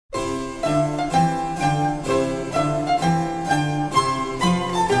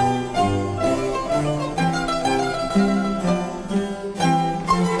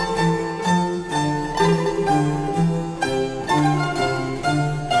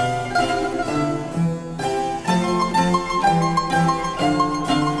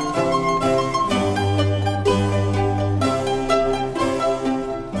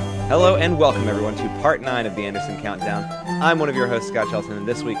and welcome everyone to part 9 of the Anderson Countdown. I'm one of your hosts, Scott Shelton, and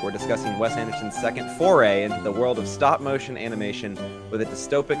this week we're discussing Wes Anderson's second foray into the world of stop-motion animation with a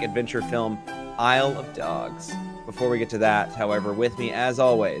dystopic adventure film, Isle of Dogs. Before we get to that, however, with me, as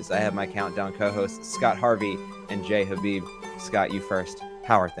always, I have my Countdown co-hosts, Scott Harvey and Jay Habib. Scott, you first.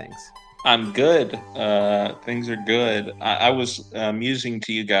 How are things? I'm good. Things are good. I was musing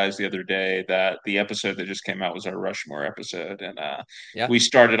to you guys the other day that the episode that just came out was our Rushmore episode. And we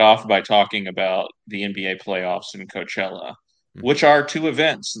started off by talking about the NBA playoffs and Coachella, which are two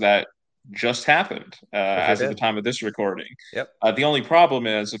events that just happened as of the time of this recording. Yep. The only problem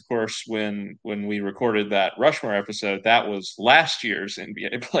is, of course, when we recorded that Rushmore episode, that was last year's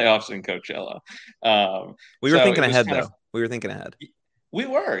NBA playoffs in Coachella. We were thinking ahead, though. We were thinking ahead. We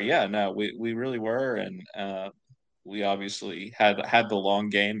were, yeah, no, we really were, and we obviously had the long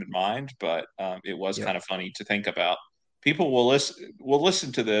game in mind, but it was kind of funny to think about. People will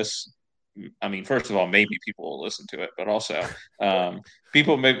listen to this. I mean, first of all, maybe people will listen to it, but also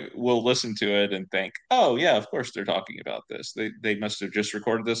people will listen to it and think, "Oh, yeah, of course they're talking about this. They must have just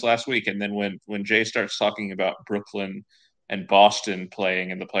recorded this last week." And then when Jay starts talking about Brooklyn and Boston playing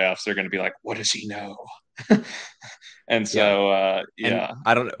in the playoffs, they're going to be like, "What does he know?" And so, And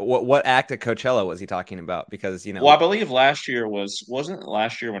I don't know what act at Coachella was he talking about, because well, I believe last year wasn't it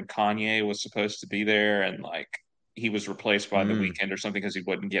last year when Kanye was supposed to be there and like he was replaced by The Weeknd or something because he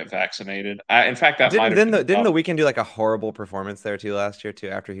wouldn't get vaccinated. In fact, that didn't The Weeknd do like a horrible performance there too last year too?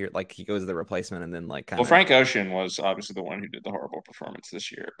 After he goes to the replacement and then Frank Ocean was obviously the one who did the horrible performance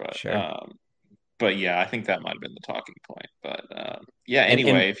this year, but sure. But yeah, I think that might have been the talking point. But yeah,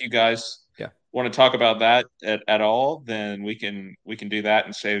 anyway, if you guys want to talk about that at all, then we can do that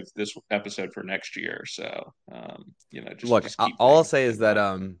and save this episode for next year. So all I'll say is that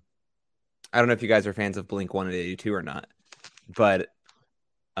I don't know if you guys are fans of Blink-182 or not, but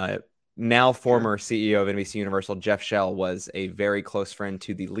now former CEO of NBC Universal Jeff Shell was a very close friend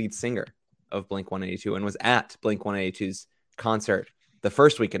to the lead singer of Blink-182 and was at Blink-182's concert the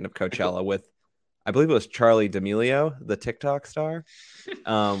first weekend of Coachella with, I believe it was Charli D'Amelio, the TikTok star.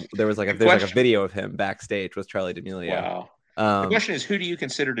 There's like a video of him backstage with Charli D'Amelio. Wow. The question is, who do you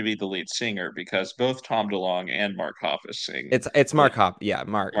consider to be the lead singer? Because both Tom DeLonge and Mark Hoppus sing. It's Mark Hoppus. Yeah,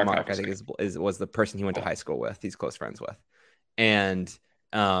 Mark I think was the person he went to high school with. He's close friends with. And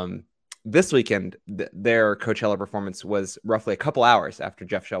this weekend, their Coachella performance was roughly a couple hours after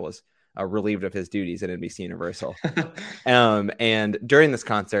Jeff Shell was relieved of his duties at NBC Universal. And during this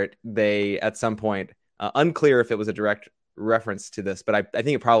concert, they, at some point, unclear if it was a direct reference to this, but I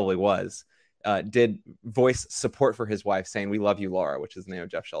think it probably was, did voice support for his wife, saying, "We love you, Laura," which is the name of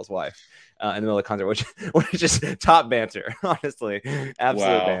Jeff Shell's wife, in the middle of the concert, which was just top banter, honestly.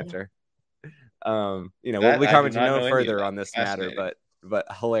 Absolute banter. We comment no further on this matter, but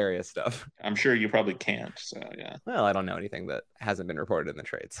hilarious stuff. I'm sure you probably can't. So yeah. Well, I don't know anything that hasn't been reported in the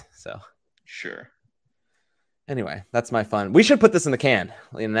trades. So sure. Anyway, that's my fun. We should put this in the can.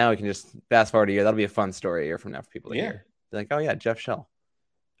 Now we can just fast forward a year. That'll be a fun story a year from now for people to hear. Be like, oh yeah, Jeff Shell.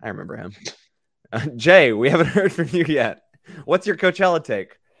 I remember him. Jay, we haven't heard from you yet. What's your Coachella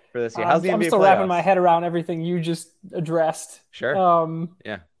take for this year? How's the NBA I'm still playoffs? wrapping my head around everything you just addressed. Sure.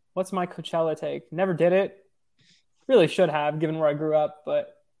 Yeah. What's my Coachella take? Never did it. Really should have, given where I grew up,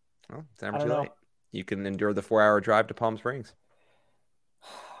 but it's never too late. You can endure the 4-hour drive to Palm Springs.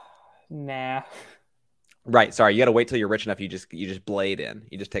 Nah. Right. Sorry. You got to wait till you're rich enough. You just blade in.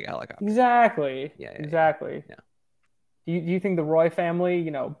 You just take a helicopter. Exactly. Yeah. Exactly. Yeah. Do you think the Roy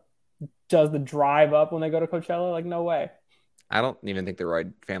family, does the drive up when they go to Coachella? Like, no way. I don't even think the Roy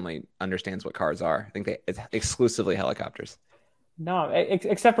family understands what cars are. I think it's exclusively helicopters. No,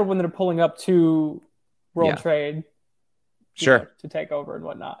 except for when they're pulling up to World Trade. Sure. To take over and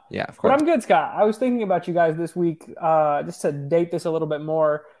whatnot. Yeah, of course. But I'm good, Scott. I was thinking about you guys this week, just to date this a little bit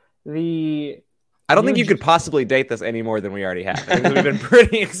more. I don't think you could possibly date this any more than we already have. I think we've been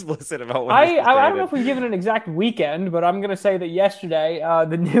pretty explicit about what I don't know if we've given an exact weekend, but I'm going to say that yesterday,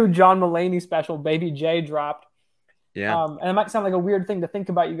 the new John Mulaney special, Baby J, dropped. Yeah. And it might sound like a weird thing to think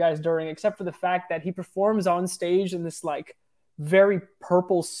about you guys during, except for the fact that he performs on stage in this like very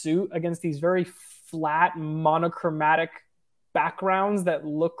purple suit against these very flat monochromatic backgrounds that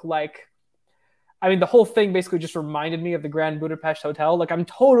look like, the whole thing basically just reminded me of the Grand Budapest Hotel. Like, I'm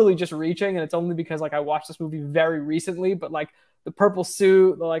totally just reaching, and it's only because like I watched this movie very recently, but like the purple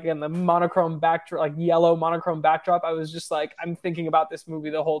suit, like, and the monochrome backdrop, like yellow monochrome backdrop, I was just like, I'm thinking about this movie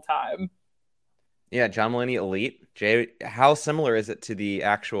the whole time. Yeah, John Mulaney Elite. Jay, how similar is it to the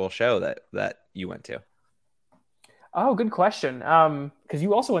actual show that you went to? Oh, good question. Because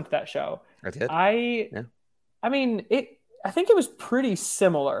you also went to that show. I did. I mean, I think it was pretty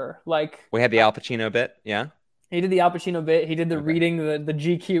similar. Like we had the Al Pacino bit, yeah. He did the Al Pacino bit. He did the reading the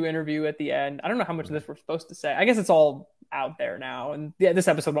GQ interview at the end. I don't know how much of this we're supposed to say. I guess it's all out there now, and yeah, this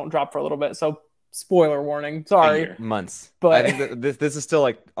episode won't drop for a little bit, so spoiler warning. Sorry, months. But I think this is still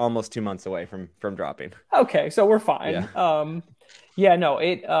like almost 2 months away from dropping. Okay, so we're fine.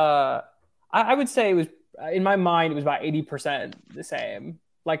 Yeah. I would say it was, in my mind, it was about 80% the same.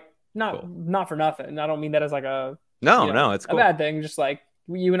 Like not for nothing. I don't mean that as like a it's cool. A bad thing. Just like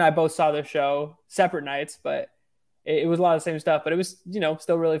you and I both saw the show separate nights, but it was a lot of the same stuff. But it was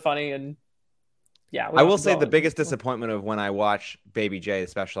still really funny, and yeah. I will say the biggest disappointment of when I watch Baby J, the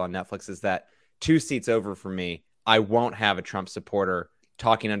special on Netflix, is that 2 seats over for me, I won't have a Trump supporter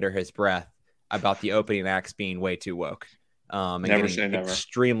talking under his breath about the opening acts being way too woke, and getting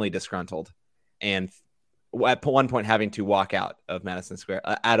extremely disgruntled, and at one point having to walk out of Madison Square,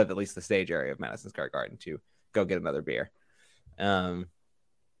 out of at least the stage area of Madison Square Garden to go get another beer.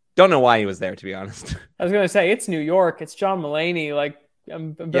 Don't know why he was there, to be honest. I was gonna say, it's New York, it's John Mulaney. Like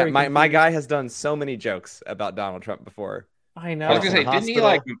I'm very my guy has done so many jokes about Donald Trump before. I know. I was gonna say, didn't he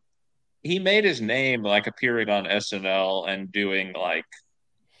like? He made his name like appearing on SNL and doing like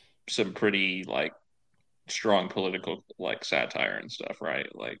some pretty like strong political like satire and stuff, right?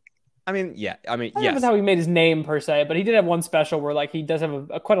 Like, I mean, yes. I don't know if that's how he made his name per se, but he did have one special where like he does have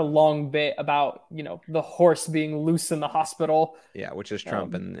quite a long bit about the horse being loose in the hospital. Yeah, which is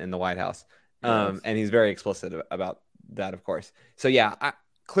Trump in the White House, and he's very explicit about that, of course. So yeah,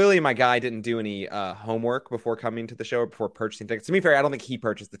 clearly my guy didn't do any homework before coming to the show or before purchasing tickets. To be fair, I don't think he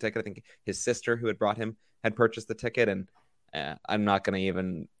purchased the ticket. I think his sister, who had brought him, had purchased the ticket, and I'm not going to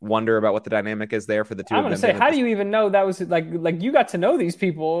even wonder about what the dynamic is there for the two of them. I'm going to say, how do you even know that was like you got to know these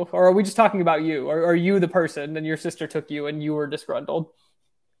people, or are we just talking about you, or are you the person and your sister took you and you were disgruntled?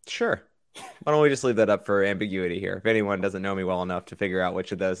 Sure. Why don't we just leave that up for ambiguity here? If anyone doesn't know me well enough to figure out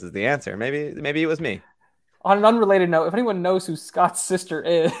which of those is the answer, maybe it was me. On an unrelated note, if anyone knows who Scott's sister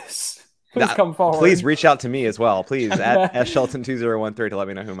is, please come forward. Please reach out to me as well. Please, at Shelton2013 to let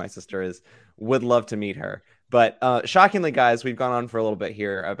me know who my sister is. Would love to meet her. But shockingly, guys, we've gone on for a little bit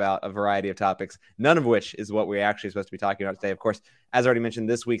here about a variety of topics, none of which is what we're actually supposed to be talking about today. Of course, as already mentioned,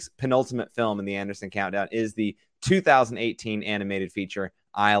 this week's penultimate film in the Anderson Countdown is the 2018 animated feature,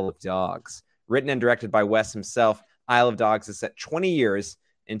 Isle of Dogs. Written and directed by Wes himself, Isle of Dogs is set 20 years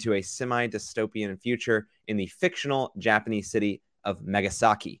into a semi-dystopian future in the fictional Japanese city of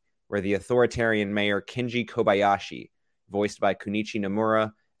Megasaki, where the authoritarian mayor Kenji Kobayashi, voiced by Kunichi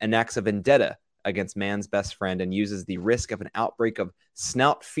Nomura, enacts a vendetta against man's best friend and uses the risk of an outbreak of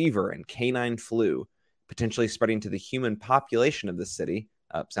snout fever and canine flu, potentially spreading to the human population of the city,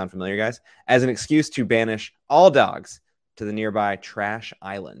 sound familiar, guys, as an excuse to banish all dogs to the nearby Trash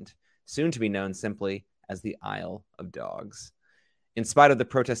Island, soon to be known simply as the Isle of Dogs. In spite of the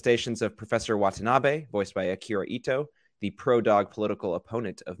protestations of Professor Watanabe, voiced by Akira Ito, the pro-dog political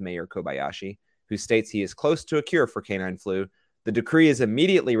opponent of Mayor Kobayashi, who states he is close to a cure for canine flu, the decree is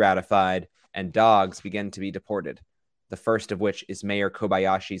immediately ratified and dogs begin to be deported, the first of which is Mayor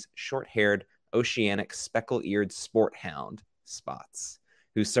Kobayashi's short-haired, oceanic, speckle-eared sport hound, Spots,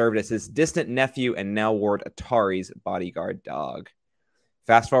 who served as his distant nephew and now ward Atari's bodyguard dog.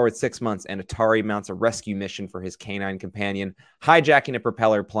 Fast forward 6 months, and Atari mounts a rescue mission for his canine companion, hijacking a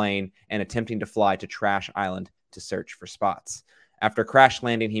propeller plane and attempting to fly to Trash Island to search for Spots. After crash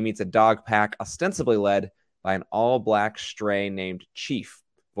landing, he meets a dog pack ostensibly led by an all-black stray named Chief,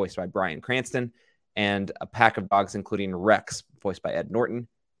 voiced by Bryan Cranston, and a pack of dogs including Rex, voiced by Ed Norton,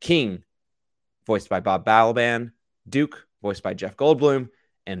 King, voiced by Bob Balaban, Duke, voiced by Jeff Goldblum,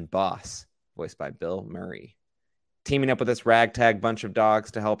 and Boss, voiced by Bill Murray. Teaming up with this ragtag bunch of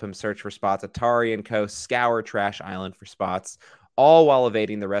dogs to help him search for Spots, Atari and co. scour Trash Island for Spots, all while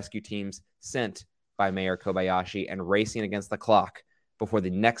evading the rescue teams sent by Mayor Kobayashi and racing against the clock before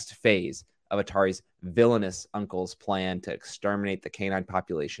the next phase of Atari's villainous uncle's plan to exterminate the canine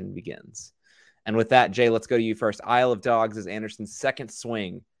population begins. And with that, Jay, let's go to you first. Isle of Dogs is Anderson's second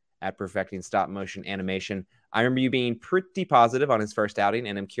swing at perfecting stop-motion animation. I remember you being pretty positive on his first outing,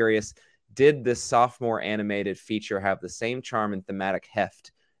 and I'm curious, did this sophomore animated feature have the same charm and thematic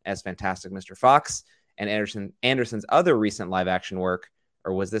heft as Fantastic Mr. Fox and Anderson's other recent live-action work,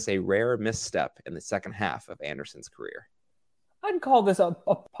 or was this a rare misstep in the second half of Anderson's career? I'd call this a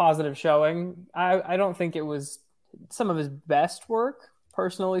positive showing. I don't think it was some of his best work,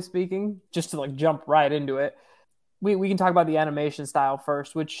 personally speaking, just to like jump right into it. We can talk about the animation style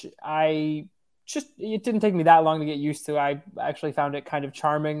first, which it didn't take me that long to get used to. I actually found it kind of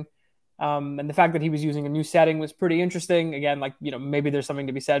charming. And the fact that he was using a new setting was pretty interesting. Again, like, maybe there's something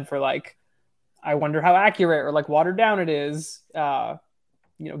to be said for like I wonder how accurate or like watered down it is,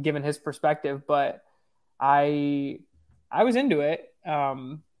 given his perspective. But I was into it.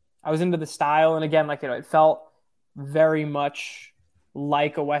 I was into the style, and again, like it felt very much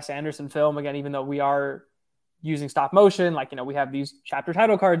like a Wes Anderson film. Again, even though we are using stop motion, like we have these chapter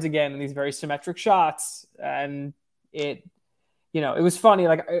title cards again and these very symmetric shots, and it was funny.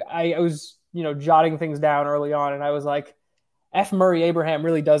 Like I was jotting things down early on, and I was like, F. Murray Abraham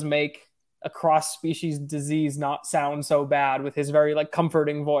really does make a cross-species disease not sound so bad with his very like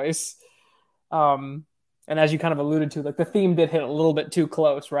comforting voice. And as you kind of alluded to, like the theme did hit a little bit too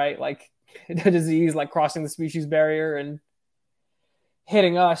close, right? Like the disease, like crossing the species barrier and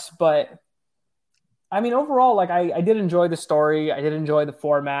hitting us. But I mean, overall, like I did enjoy the story. I did enjoy the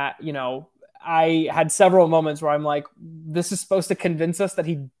format. I had several moments where I'm like, this is supposed to convince us that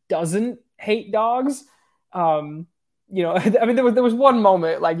he doesn't hate dogs. I mean, there was one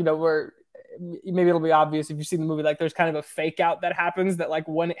moment, like, where maybe it'll be obvious if you've seen the movie, like there's kind of a fake out that happens that like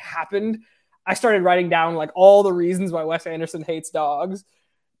when it happened, I started writing down like all the reasons why Wes Anderson hates dogs.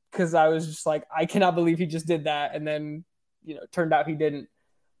 Cause I was just like, I cannot believe he just did that. And then, turned out he didn't,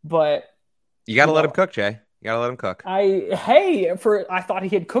 but you got to let him cook, Jay. You got to let him cook. I thought he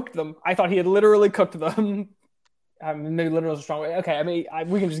had cooked them. I thought he had literally cooked them. I mean, maybe literal is a strong way. Okay. I mean,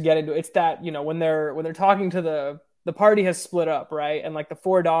 we can just get into it. It's that, when they're talking to the party has split up, right? And like the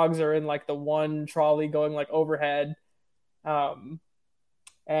 4 dogs are in like the one trolley going like overhead.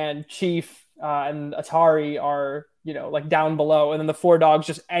 And Chief and Atari are, like down below. And then the 4 dogs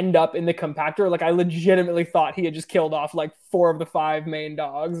just end up in the compactor. Like I legitimately thought he had just killed off like 4 of the 5 main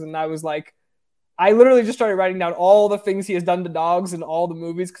dogs. And I was like, I literally just started writing down all the things he has done to dogs in all the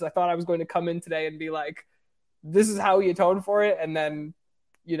movies because I thought I was going to come in today and be like, this is how he atoned for it. And then,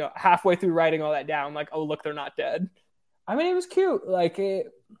 halfway through writing all that down, like, oh, look, they're not dead. I mean, it was cute. Like, I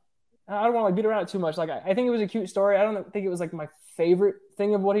don't want to like beat around it too much. Like, I think it was a cute story. I don't think it was like my favorite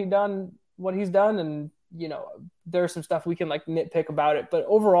thing of what he's done. And, there's some stuff we can like nitpick about it. But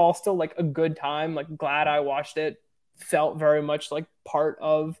overall, still like a good time. Like, glad I watched it. Felt very much like part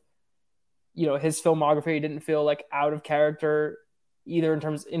of his filmography. Didn't feel like out of character either in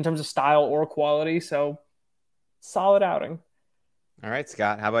terms of style or quality. So solid outing. All right,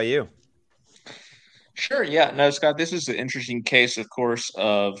 Scott, how about you? Sure. Yeah. No, Scott, this is an interesting case, of course,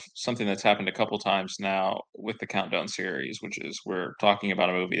 of something that's happened a couple times now with the Countdown series, which is we're talking about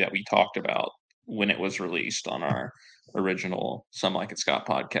a movie that we talked about when it was released on our original Some Like It Scott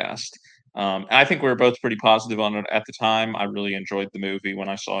podcast. And I think we were both pretty positive on it at the time. I really enjoyed the movie when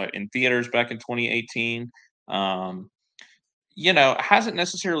I saw it in theaters back in 2018. Hasn't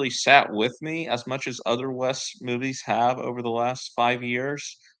necessarily sat with me as much as other Wes movies have over the last 5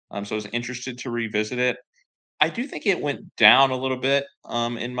 years. So I was interested to revisit it. I do think it went down a little bit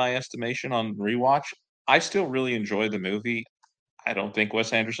in my estimation on rewatch. I still really enjoy the movie. I don't think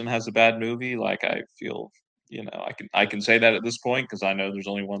Wes Anderson has a bad movie. Like I feel, I can say that at this point because I know there's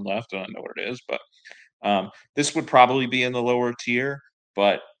only one left and I know what it is. But this would probably be in the lower tier.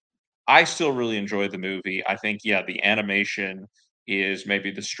 But I still really enjoy the movie. I think, yeah, the animation is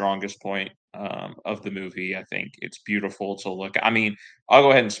maybe the strongest point of the movie. I think it's beautiful to look at. I mean, I'll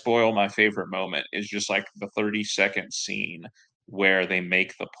go ahead and spoil my favorite moment is just like the 30-second scene where they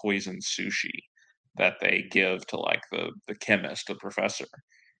make the poison sushi that they give to like the chemist, the professor.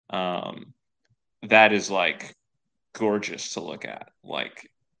 That is like gorgeous to look at. Like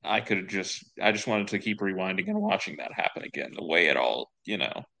I just wanted to keep rewinding and watching that happen again. The way it all,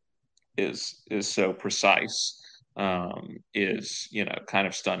 is so precise, is kind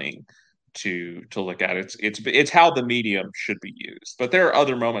of stunning to look at. It's how the medium should be used. But there are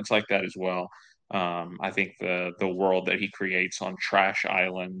other moments like that as well. I think the world that he creates on Trash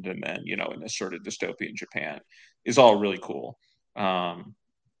Island and then in this sort of dystopian Japan is all really cool, and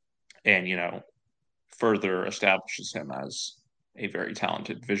further establishes him as a very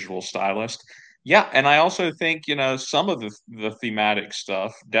talented visual stylist. Yeah, and I also think some of the thematic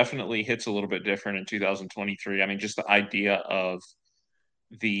stuff definitely hits a little bit different in 2023. I mean, just the idea of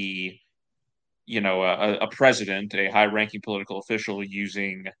the a president, a high-ranking political official,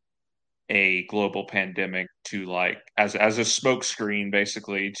 using a global pandemic to like as a smokescreen,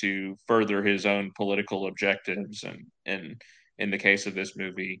 basically to further his own political objectives, and in the case of this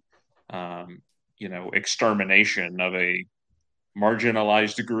movie, extermination of a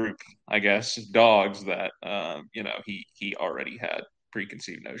marginalized group, I guess, dogs that he already had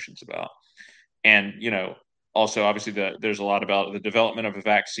preconceived notions about. And also obviously there's a lot about the development of a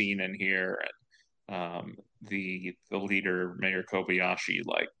vaccine in here, and the leader Mayor Kobayashi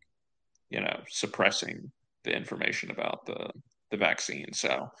like suppressing the information about the vaccine.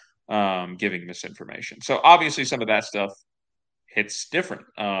 So giving misinformation. So obviously some of that stuff hits different,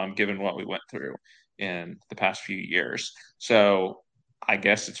 given what we went through in the past few years. So I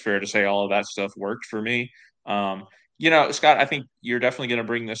guess it's fair to say all of that stuff worked for me. Scott, I think you're definitely going to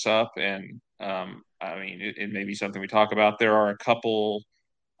bring this up, and I mean, it may be something we talk about. There are a couple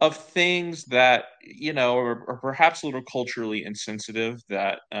of things that are perhaps a little culturally insensitive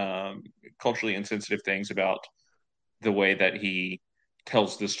things about the way that he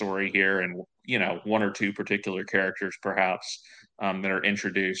tells the story here, and one or two particular characters perhaps that are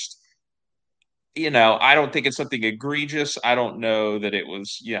introduced. I don't think it's something egregious. I don't know that it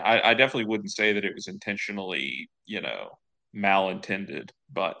was. I definitely wouldn't say that it was intentionally malintended,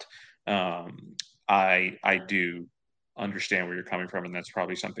 but I do understand where you're coming from, and that's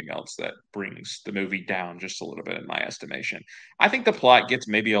probably something else that brings the movie down just a little bit in my estimation. I think the plot gets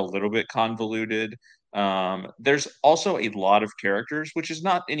maybe a little bit convoluted. There's also a lot of characters, which is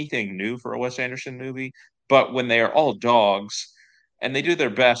not anything new for a Wes Anderson movie, but when they are all dogs and they do their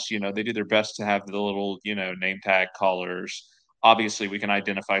best, they do their best to have the little, name tag callers. Obviously, we can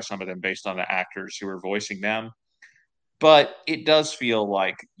identify some of them based on the actors who are voicing them. But it does feel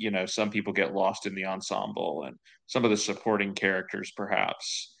like, some people get lost in the ensemble, and some of the supporting characters,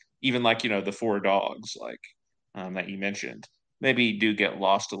 perhaps, even like, the four dogs, like that you mentioned, maybe do get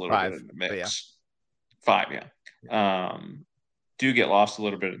lost a little bit in the mix. Yeah. Five, yeah. Do get lost a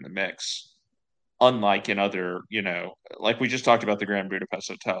little bit in the mix. Unlike in other, like we just talked about the Grand Budapest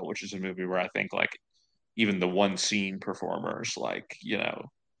Hotel, which is a movie where I think like even the one scene performers, like,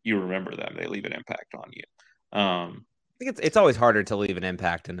 you remember them, they leave an impact on you. I think it's always harder to leave an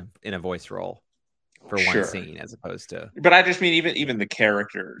impact in a voice role for one scene as opposed to. But I just mean even the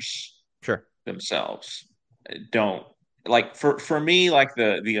characters, sure, themselves don't like. For me, like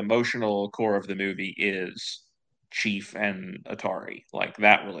the emotional core of the movie is Chief and Atari, like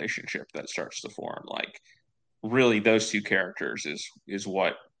that relationship that starts to form. Like really, those two characters is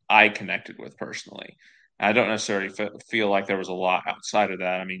what I connected with personally. I don't necessarily feel like there was a lot outside of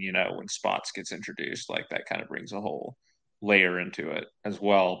that. I mean, when Spots gets introduced, like that kind of brings a whole layer into it as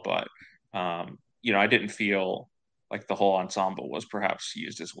well. But, I didn't feel like the whole ensemble was perhaps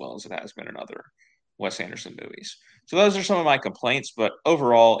used as well as it has been in other Wes Anderson movies. So those are some of my complaints, but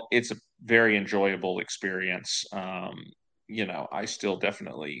overall, it's a very enjoyable experience. I still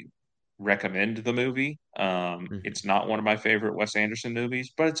definitely recommend the movie. It's not one of my favorite Wes Anderson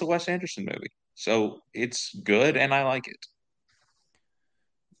movies, but it's a Wes Anderson movie. So it's good and I like it.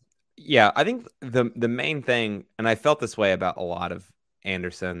 Yeah, I think the main thing, and I felt this way about a lot of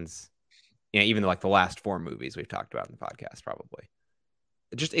Anderson's, even like the last four movies we've talked about in the podcast, probably.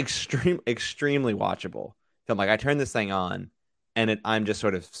 Just extremely watchable film. Like I turn this thing on and I'm just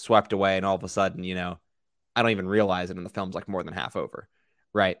sort of swept away, and all of a sudden, I don't even realize it, and the film's like more than half over.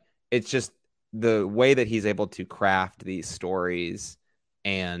 Right. It's just the way that he's able to craft these stories.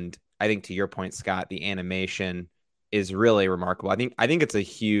 And I think to your point, Scott, the animation is really remarkable. I think it's a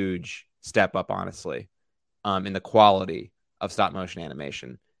huge step up, honestly, in the quality of stop motion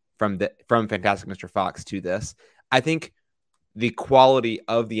animation from Fantastic Mr. Fox to this. I think the quality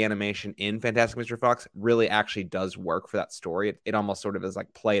of the animation in Fantastic Mr. Fox really actually does work for that story. It almost sort of is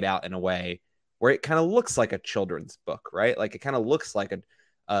like played out in a way where it kind of looks like a children's book, right? Like it kind of looks like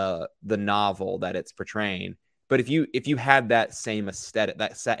the novel that it's portraying. But if you had that same aesthetic,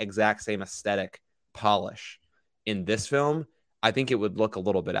 exact same aesthetic polish in this film, I think it would look a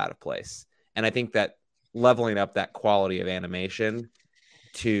little bit out of place. And I think that leveling up that quality of animation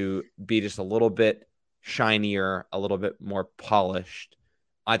to be just a little bit shinier, a little bit more polished,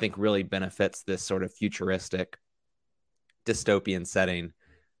 I think really benefits this sort of futuristic dystopian setting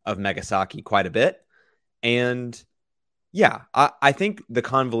of Megasaki quite a bit. And yeah, I think the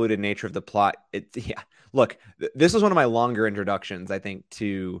convoluted nature of the plot, look, this was one of my longer introductions, I think,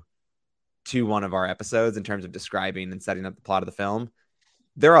 to one of our episodes in terms of describing and setting up the plot of the film.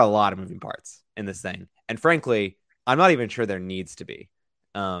 There are a lot of moving parts in this thing. And frankly, I'm not even sure there needs to be.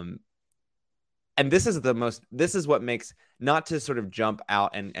 And this is what makes, not to sort of jump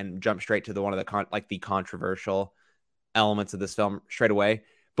out and jump straight to one of the controversial elements of this film straight away.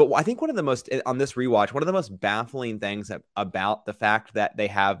 But I think one of the most baffling things about the fact that they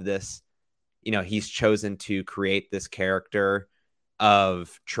have this, he's chosen to create this character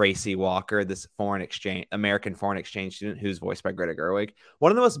of Tracy Walker, this American foreign exchange student who's voiced by Greta Gerwig.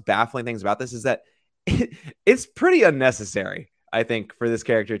 One of the most baffling things about this is that it's pretty unnecessary, I think, for this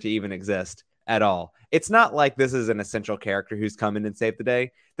character to even exist at all. It's not like this is an essential character who's come in and saved the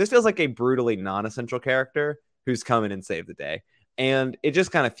day. This feels like a brutally non-essential character who's come in and saved the day. And it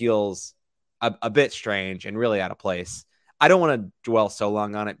just kind of feels a bit strange and really out of place. I don't want to dwell so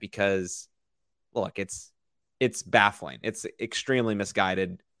long on it because, look, it's baffling. It's extremely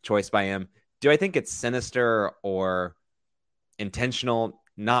misguided choice by him. Do I think it's sinister or intentional?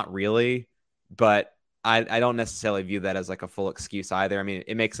 Not really, but I don't necessarily view that as like a full excuse either. I mean,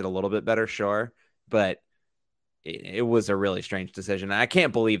 it makes it a little bit better, sure, but it was a really strange decision. I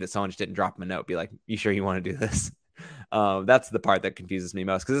can't believe that someone just didn't drop him a note, be like, "You sure you want to do this?" That's the part that confuses me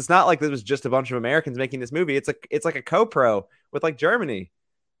most, because it's not like this was just a bunch of Americans making this movie. It's like a co-pro with like Germany.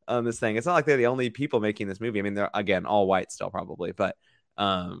 This thing. It's not like they're the only people making this movie. I mean, they're again all white still probably, but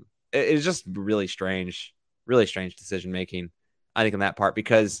it's just really strange decision making. I think in that part,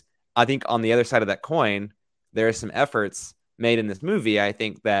 because I think on the other side of that coin, there are some efforts made in this movie, I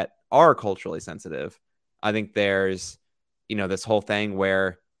think, that are culturally sensitive. I think there's, this whole thing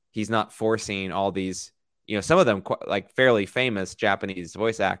where he's not forcing all these, some of them like fairly famous Japanese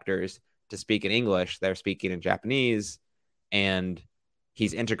voice actors to speak in English. They're speaking in Japanese, and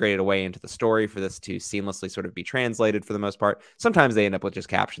he's integrated a way into the story for this to seamlessly sort of be translated for the most part. Sometimes they end up with just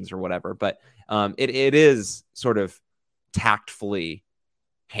captions or whatever, but it is sort of tactfully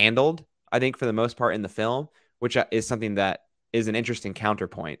handled, I think, for the most part in the film, which is something that is an interesting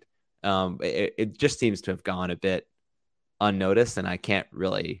counterpoint. It just seems to have gone a bit unnoticed, and I can't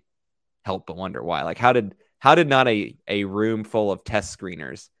really help but wonder why. Like, how did not a room full of test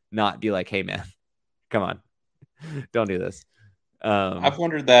screeners not be like, "Hey man, come on, don't do this"? I've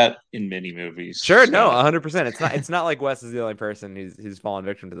wondered that in many movies. Sure, no, 100%. It's not like Wes is the only person who's fallen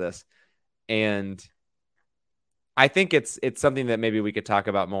victim to this, and I think it's something that maybe we could talk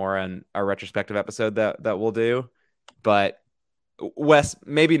about more in our retrospective episode that we'll do. But Wes,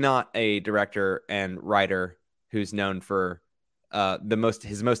 maybe not a director and writer who's known for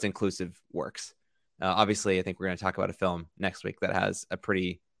his most inclusive works. Obviously, I think we're going to talk about a film next week that has a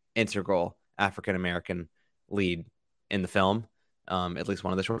pretty integral African American lead in the film, at least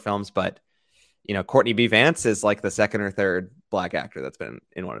one of the short films. But Courtney B. Vance is like the second or third Black actor that's been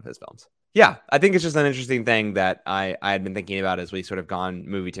in one of his films. Yeah, I think it's just an interesting thing that I had been thinking about as we sort of gone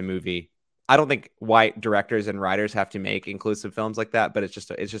movie to movie. I don't think white directors and writers have to make inclusive films like that, but it's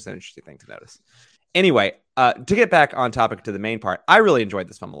just an interesting thing to notice. Anyway, to get back on topic to the main part, I really enjoyed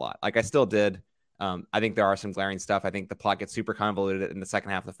this film a lot. Like, I still did. I think there are some glaring stuff. I think the plot gets super convoluted in the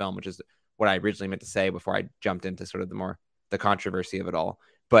second half of the film, which is what I originally meant to say before I jumped into sort of the controversy of it all.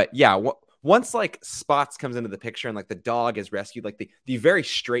 But yeah, once like Spots comes into the picture and like the dog is rescued, like the very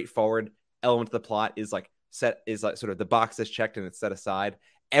straightforward element of the plot is like sort of the box is checked and it's set aside.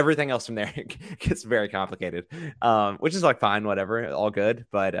 Everything else from there gets very complicated, which is like fine, whatever, all good.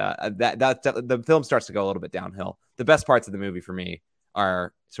 But that the film starts to go a little bit downhill. The best parts of the movie for me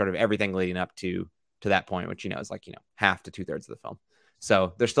are sort of everything leading up to that point, which is like half to 2/3 of the film.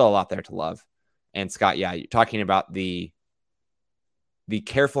 So there's still a lot there to love. And Scott, yeah, you're talking about the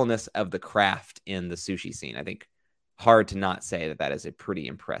carefulness of the craft in the sushi scene. I think hard to not say that is a pretty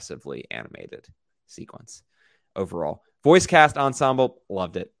impressively animated sequence overall. Voice cast ensemble,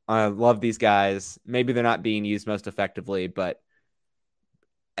 loved it. I love these guys. Maybe they're not being used most effectively, but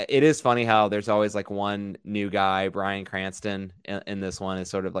it is funny how there's always like one new guy. Bryan Cranston in this one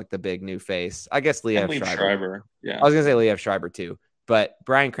is sort of like the big new face. I guess Liev Schreiber. Yeah, I was gonna say Liev Schreiber too, but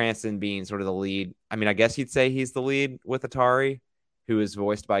Bryan Cranston being sort of the lead. I mean, I guess you'd say he's the lead with Atari, who is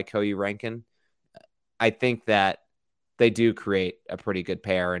voiced by Koyu Rankin. I think that they do create a pretty good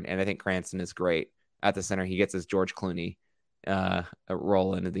pair, and I think Cranston is great at the center. He gets his George Clooney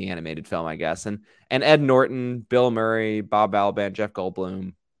role into the animated film, I guess. And Ed Norton, Bill Murray, Bob Balaban, Jeff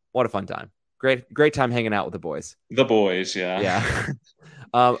Goldblum. What a fun time. Great time hanging out with the boys. The boys, yeah. Yeah.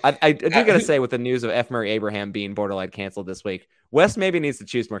 I do got to say, with the news of F. Murray Abraham being borderline canceled this week, Wes maybe needs to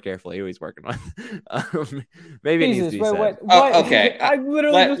choose more carefully who he's working with. Maybe Jesus, it needs to be said. What? Okay. I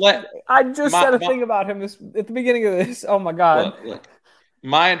literally said a thing about him at the beginning of this. Oh my God. Look.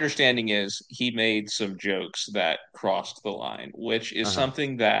 My understanding is he made some jokes that crossed the line, which is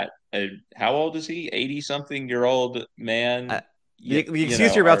something that how old is he? 80-something-year-old man. The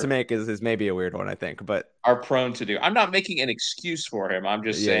excuse you're about to make is maybe a weird one, I think, but are prone to do. I'm not making an excuse for him. I'm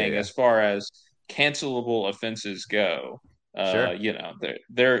just saying, as far as cancelable offenses go, sure.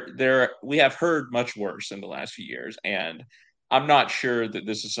 We have heard much worse in the last few years, and I'm not sure that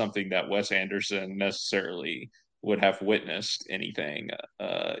this is something that Wes Anderson necessarily would have witnessed anything,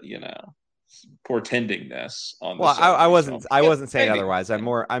 portending this on. Well, I wasn't saying otherwise. I'm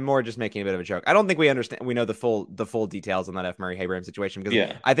more just making a bit of a joke. I don't think we know the full details on that F. Murray Abraham situation,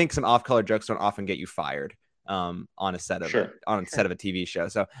 because I think some off-color jokes don't often get you fired on a set of a TV show.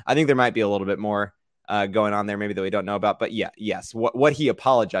 So I think there might be a little bit more going on there, maybe that we don't know about. But yes, what he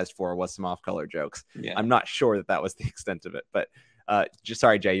apologized for was some off-color jokes. Yeah. I'm not sure that was the extent of it, but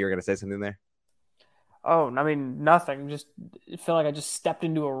sorry, Jay, you were going to say something there. Oh, I mean, nothing. Just feel like I just stepped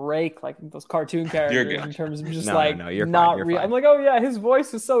into a rake, like those cartoon characters, in terms of just you're not real. I'm like, oh yeah, his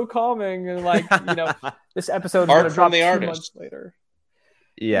voice is so calming, and like, this episode is going to drop 2 months later.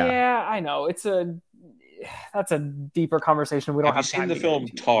 Yeah, I know. That's a deeper conversation. We don't have seen the film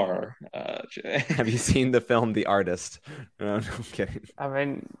Tar? Have you seen the film The Artist? No, I'm kidding. I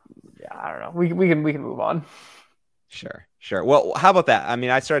mean, yeah, I don't know. We can move on. Sure. Well, how about that? I mean,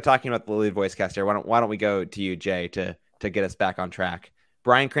 I started talking about the lead voice cast here. Why don't we go to you, Jay, to get us back on track?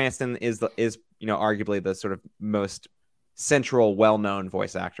 Bryan Cranston is arguably the sort of most central, well-known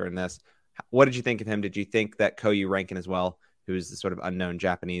voice actor in this. What did you think of him? Did you think that Koyu Rankin as well, who's the sort of unknown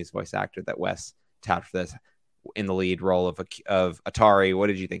Japanese voice actor that Wes tapped for this, in the lead role of Atari? What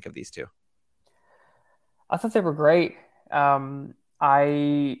did you think of these two? I thought they were great.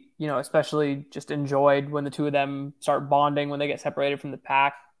 I especially just enjoyed when the two of them start bonding when they get separated from the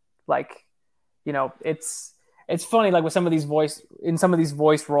pack. Like, it's funny, like with some of these voice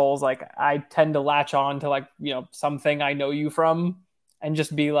roles, like I tend to latch on to like, something I know you from and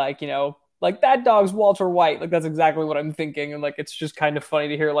just be like, like that dog's Walter White. Like that's exactly what I'm thinking. And like, it's just kind of funny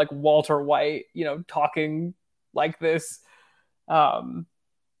to hear like Walter White, talking like this.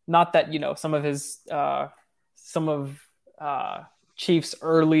 Not that, some of Chief's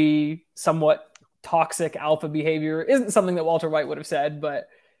early, somewhat toxic alpha behavior isn't something that Walter White would have said, but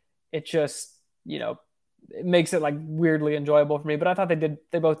it just, it makes it like weirdly enjoyable for me. But I thought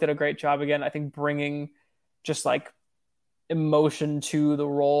they both did a great job again. I think bringing just like emotion to the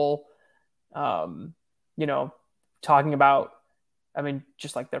role, talking about, I mean,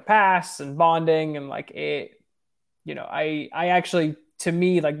 just like their past and bonding and like it, I actually, to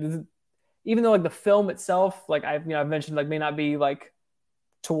me, like, even though like the film itself, like I've mentioned, like may not be like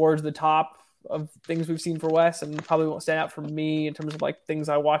towards the top of things we've seen for Wes and probably won't stand out for me in terms of like things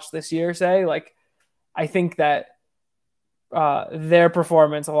I watched this year, say, like, I think that their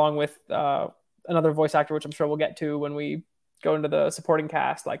performance along with another voice actor, which I'm sure we'll get to when we go into the supporting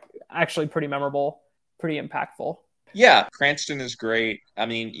cast, like actually pretty memorable, pretty impactful. Yeah, Cranston is great. I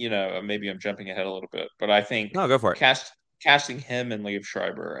mean, maybe I'm jumping ahead a little bit, but I think no, go for it. Casting him and Liev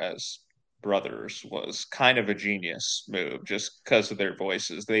Schreiber as brothers was kind of a genius move just because of their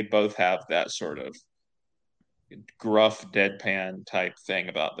voices. They both have that sort of gruff, deadpan type thing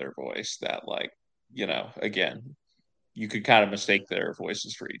about their voice that, like, again, you could kind of mistake their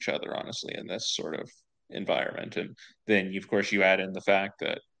voices for each other, honestly, in this sort of environment. And then, of course, you add in the fact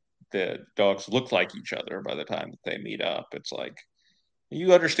that the dogs look like each other by the time that they meet up. It's like,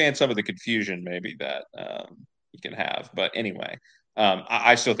 you understand some of the confusion maybe that you can have. But anyway,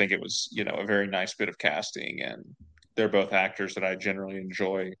 I still think it was, a very nice bit of casting, and they're both actors that I generally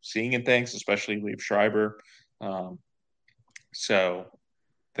enjoy seeing in things, especially Liev Schreiber. So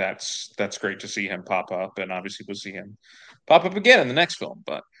that's great to see him pop up, and obviously we'll see him pop up again in the next film.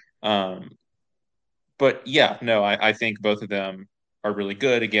 But yeah, no, I think both of them are really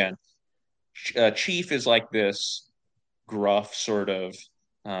good. Again, Chief is like this gruff sort of,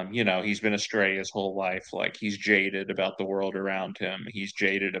 he's been astray his whole life. Like, he's jaded about the world around him. He's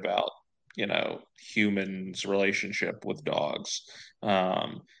jaded about, humans' relationship with dogs.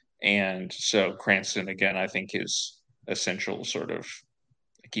 And so Cranston, again, I think his essential sort of,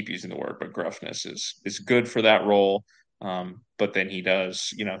 I keep using the word, but gruffness is good for that role. But then he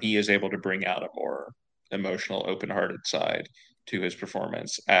does, he is able to bring out a more emotional, open-hearted side to his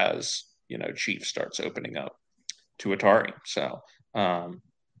performance as, Chief starts opening up to Atari. So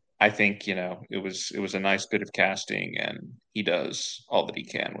I think, it was a nice bit of casting, and he does all that he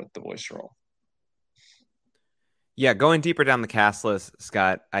can with the voice role. Yeah, going deeper down the cast list,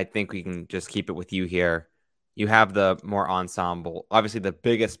 Scott, I think we can just keep it with you here. You have the more ensemble, obviously the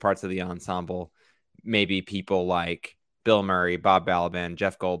biggest parts of the ensemble, maybe people like Bill Murray, Bob Balaban,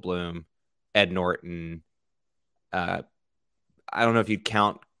 Jeff Goldblum, Ed Norton. I don't know if you'd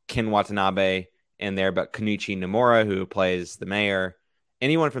count Ken Watanabe in there, but Kunichi Nomura, who plays the mayor.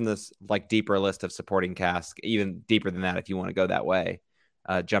 Anyone from this like deeper list of supporting cast, even deeper than that, if you want to go that way,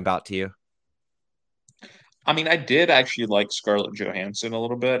 jump out to you? I mean, I did actually like Scarlett Johansson a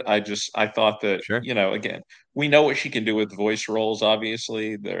little bit. I thought that, sure. Again, we know what she can do with voice roles,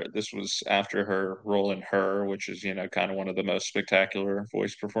 obviously. This was after her role in Her, which is, kind of one of the most spectacular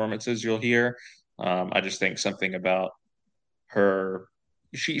voice performances you'll hear. I just think something about her,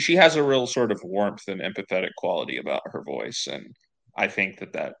 she has a real sort of warmth and empathetic quality about her voice. And I think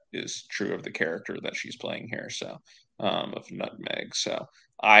that is true of the character that she's playing here. So, of Nutmeg. So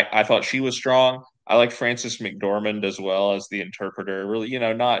I thought she was strong. I like Frances McDormand as well as the interpreter. Really,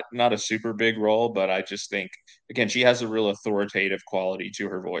 not a super big role, but I just think, again, she has a real authoritative quality to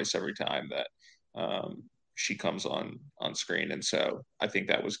her voice every time that she comes on screen, and so I think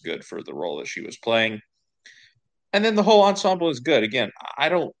that was good for the role that she was playing. And then the whole ensemble is good. Again, I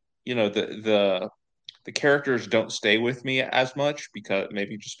don't, the characters don't stay with me as much because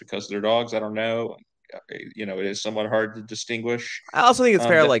maybe just because they're dogs. I don't know. It is somewhat hard to distinguish. I also think it's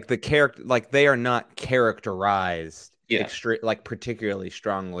fair, like the character, like they are not characterized, like particularly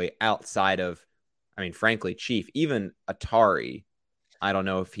strongly outside of, I mean, frankly, Chief, even Atari. I don't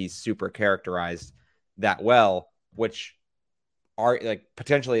know if he's super characterized that well, which are like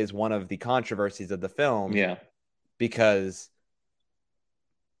potentially is one of the controversies of the film. Yeah. Because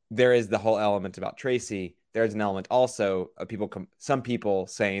there is the whole element about Tracy. There's an element also of some people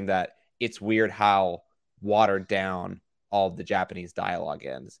saying that it's weird how watered down all of the Japanese dialogue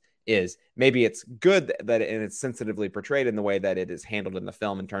is. Maybe it's good that it's sensitively portrayed in the way that it is handled in the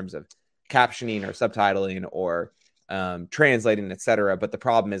film in terms of captioning or subtitling or translating, etc. But the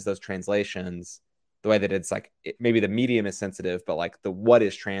problem is those translations, the way that it's like, maybe the medium is sensitive, but like what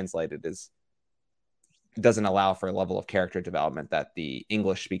is translated doesn't allow for a level of character development that the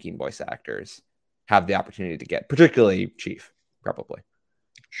English speaking voice actors have the opportunity to get, particularly Chief, probably.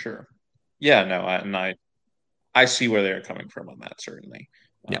 Sure. Yeah, no, I see where they're coming from on that, certainly.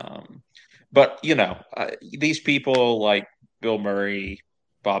 Yeah. But these people like Bill Murray,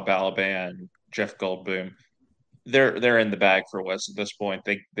 Bob Balaban, Jeff Goldblum, they're in the bag for Wes at this point.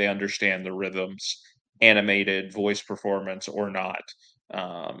 They understand the rhythms, animated voice performance or not.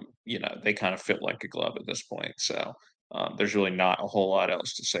 They kind of fit like a glove at this point. So there's really not a whole lot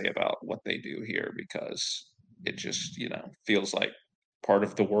else to say about what they do here because it just, feels like part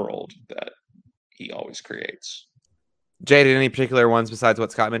of the world that he always creates. Jay, did any particular ones besides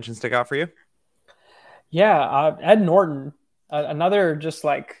what Scott mentioned stick out for you? Yeah, Ed Norton, another just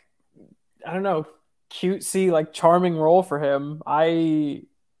like, I don't know, cutesy, like charming role for him. I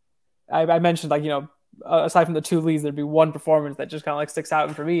mentioned, like, aside from the two leads, there'd be one performance that just kind of like sticks out,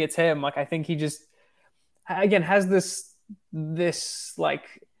 and for me, it's him. Like, I think he just, again, has this like,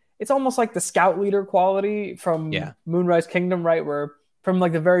 it's almost like the scout leader quality from Moonrise Kingdom, right? Where from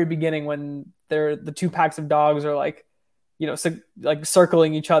like the very beginning when the two packs of dogs are like, like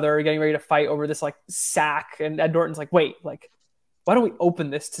circling each other, getting ready to fight over this like sack, and Ed Norton's like, wait, like, why don't we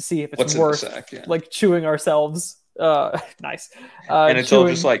open this to see if it's worth like chewing ourselves? Nice. And it's all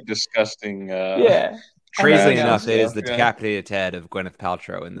just like disgusting. Crazily enough, it is the decapitated head of Gwyneth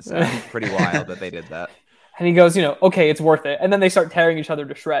Paltrow in the sack. Pretty wild that they did that. And he goes, okay, it's worth it. And then they start tearing each other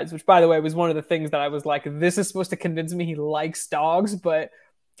to shreds, which, by the way, was one of the things that I was like, this is supposed to convince me he likes dogs. But,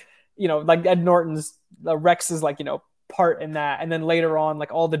 like Ed Norton's, Rex's, like, part in that. And then later on,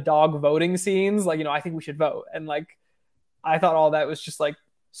 like all the dog voting scenes, like, I think we should vote. And like, I thought all that was just like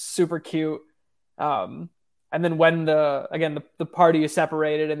super cute. And then when the party is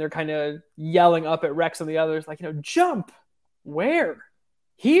separated and they're kind of yelling up at Rex and the others, like, jump, where,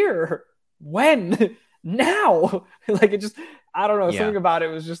 here, when, now, like, it just, I don't know, something about it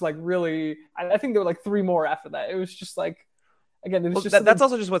was just like really, I think there were like 3 more after that. It was just like, again, it was that's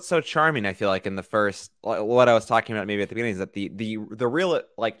also just what's so charming, I feel like, in the first, like, what I was talking about maybe at the beginning is that the real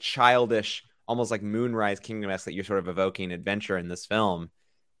like childish, almost like Moonrise Kingdom-esque that you're sort of evoking adventure in this film,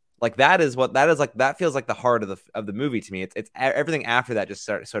 like that feels like the heart of the movie to me. It's everything after that just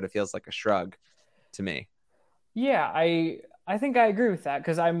sort of feels like a shrug to me. Yeah, I think I agree with that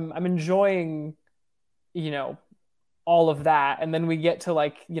because I'm enjoying, all of that, and then we get to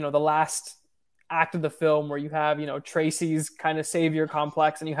like the last act of the film where you have Tracy's kind of savior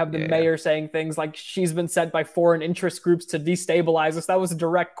complex, and you have the mayor saying things like she's been sent by foreign interest groups to destabilize us. That was a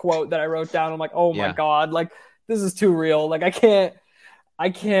direct quote that I wrote down. I'm like, oh my god, like this is too real. Like I can't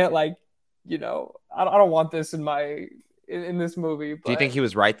like I don't want this in this movie. But... Do you think he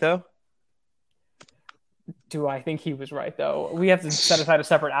was right though? Do I think he was right though? We have to set aside a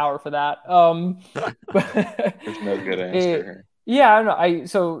separate hour for that. There's no good answer. Yeah, I don't know.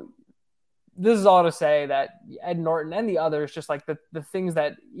 So this is all to say that Ed Norton and the others, just like the things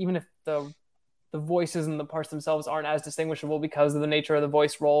that, even if the voices and the parts themselves aren't as distinguishable because of the nature of the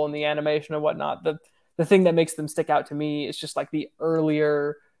voice role and the animation and whatnot, the thing that makes them stick out to me is just like the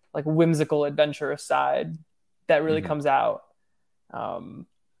earlier, like whimsical, adventurous side that really comes out.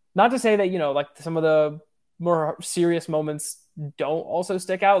 Not to say that, like some of the more serious moments don't also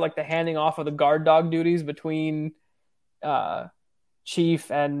stick out, like the handing off of the guard dog duties between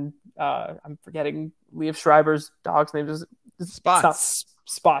Chief and I'm forgetting Liev Schreiber's dog's name. Spots. It's not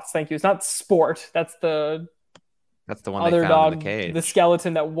Spots. Thank you. It's not Sport. That's the That's the one they other found in dog, the cage. the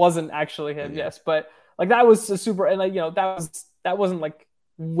skeleton that wasn't actually him. Yeah. Yes, but like that was a super, and like that wasn't like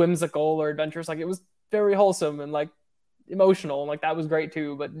whimsical or adventurous. Like it was very wholesome and like emotional, and like that was great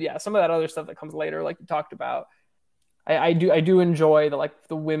too. But yeah, some of that other stuff that comes later, like you talked about, I do enjoy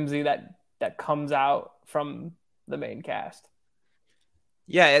the whimsy that comes out from the main cast.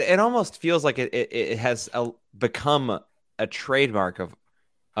 Yeah, it almost feels like it has become a trademark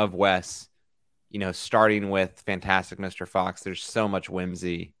of Wes. Starting with Fantastic Mr. Fox, there's so much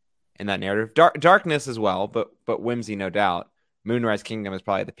whimsy in that narrative. Darkness as well, but whimsy, no doubt. Moonrise Kingdom is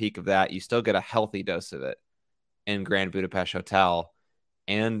probably the peak of that. You still get a healthy dose of it in Grand Budapest Hotel.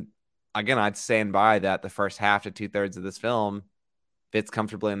 And again, I'd stand by that the first half to 2/3 of this film fits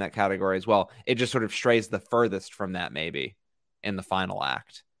comfortably in that category as well. It just sort of strays the furthest from that, maybe, in the final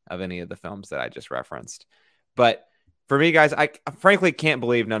act of any of the films that I just referenced. But for me, guys, I frankly can't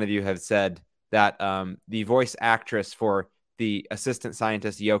believe none of you have said that the voice actress for the assistant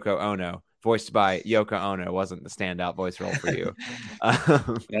scientist Yoko Ono, voiced by Yoko Ono, wasn't the standout voice role for you.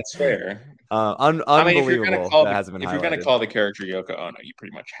 That's fair. Unbelievable. I mean, if you're going to call the character Yoko Ono, you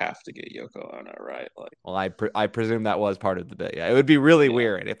pretty much have to get Yoko Ono, right? Like, well, I presume that was part of the bit. Yeah, it would be really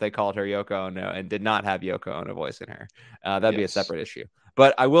weird if they called her Yoko Ono and did not have Yoko Ono voice in her. That'd be a separate issue.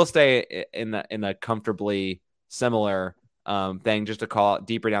 But I will stay in a comfortably similar thing, just to call it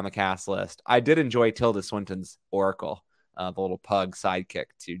deeper down the cast list. I did enjoy Tilda Swinton's Oracle, the little pug sidekick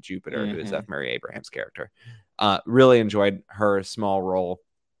to Jupiter, who is F. Mary Abraham's character. Really enjoyed her small role.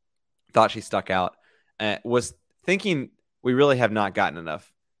 Thought she stuck out. Was thinking we really have not gotten enough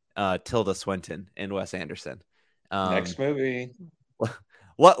Tilda Swinton in Wes Anderson. Next movie.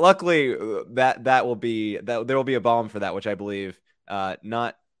 Luckily, there will be a balm for that, which I believe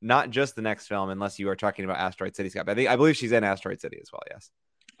not just the next film, unless you are talking about Asteroid City, Scott. But I believe she's in Asteroid City as well. Yes.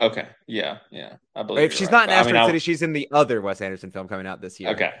 Okay. Yeah. I believe. If she's not in Asteroid City, she's in the other Wes Anderson film coming out this year.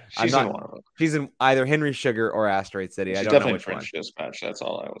 Okay. She's in one of them. She's in either Henry Sugar or Asteroid City. She's I don't know which French one. Dispatch. That's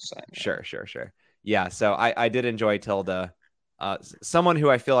all I was saying. Yeah. Sure. Yeah. So I did enjoy Tilda. Someone who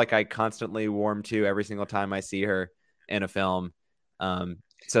I feel like I constantly warm to every single time I see her in a film.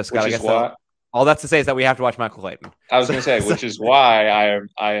 So Scott, I guess all that's to say is that we have to watch Michael Clayton. I was going to say, which is why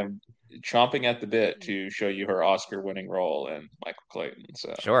I am chomping at the bit to show you her Oscar-winning role in Michael Clayton.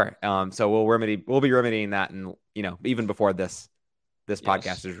 So sure. So we'll be remedying that, and even before this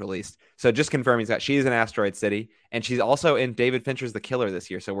podcast is released. So just confirming that she's in Asteroid City, and she's also in David Fincher's The Killer this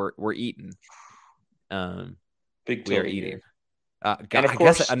year. So we're eating. We are eating. And of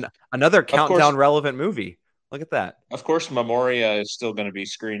course, I guess another countdown relevant movie. Look at that. Of course, Memoria is still going to be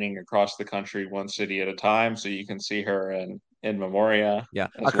screening across the country, one city at a time, so you can see her in Memoria. Yeah,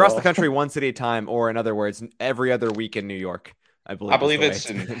 across the country, one city at a time, or in other words, every other week in New York. I believe it's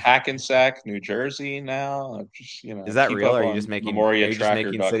in Hackensack, New Jersey now. Just, is that real? Or are you just making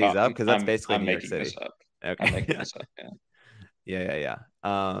cities up? Because that's basically New York City. Okay. I'm making this up. Yeah.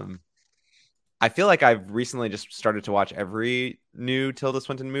 I feel like I've recently just started to watch every new Tilda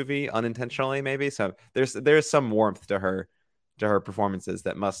Swinton movie unintentionally, maybe. So there's some warmth to her performances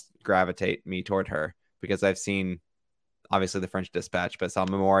that must gravitate me toward her, because I've seen obviously The French Dispatch, but saw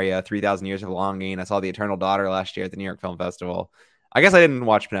Memoria, 3,000 Years of Longing. I saw The Eternal Daughter last year at the New York Film Festival. I guess I didn't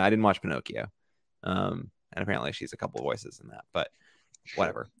watch Pinocchio. And apparently she's a couple of voices in that, but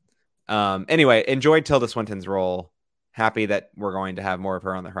whatever. Anyway, enjoyed Tilda Swinton's role. Happy that we're going to have more of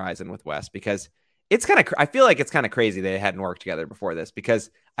her on the horizon with Wes, because I feel like it's kind of crazy they hadn't worked together before this, because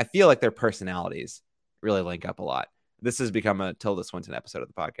I feel like their personalities really link up a lot. This has become a Tilda Swinton episode of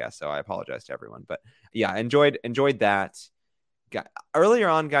the podcast, so I apologize to everyone. But yeah, enjoyed that. Earlier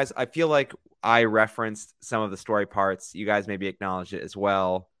on, guys, I feel like I referenced some of the story parts. You guys maybe acknowledged it as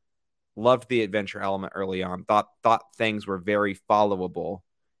well. Loved the adventure element early on. Thought things were very followable,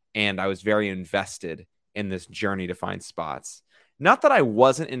 and I was very invested in this journey to find spots. Not that I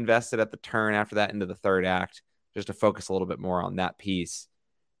wasn't invested at the turn after that into the third act, just to focus a little bit more on that piece.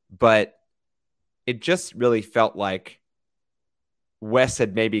 But it just really felt like Wes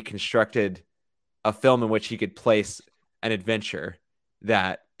had maybe constructed a film in which he could place an adventure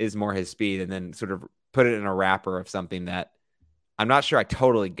that is more his speed, and then sort of put it in a wrapper of something that I'm not sure I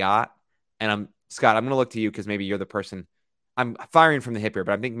totally got. And Scott, I'm going to look to you, because maybe you're the person. I'm firing from the hip here,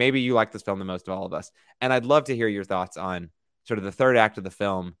 but I think maybe you like this film the most of all of us. And I'd love to hear your thoughts on sort of the third act of the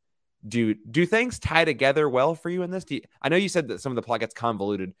film. Do things tie together well for you in this? I know you said that some of the plot gets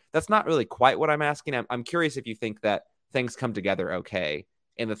convoluted. That's not really quite what I'm asking. I'm curious if you think that things come together okay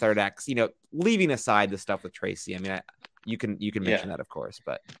in the third act, leaving aside the stuff with Tracy. I mean, you can mention that, of course,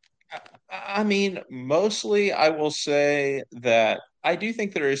 but I mean, mostly I will say that I do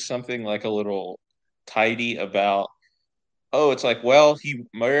think there is something like a little tidy about, oh, it's like, well,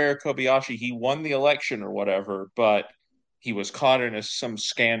 Mario Kobayashi, he won the election or whatever, but he was caught in some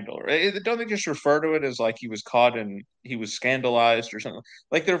scandal. Don't they just refer to it as like he was scandalized or something?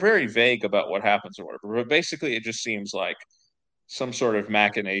 Like they're very vague about what happens or whatever. But basically, it just seems like some sort of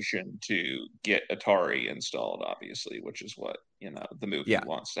machination to get Atari installed, obviously, which is what, the movie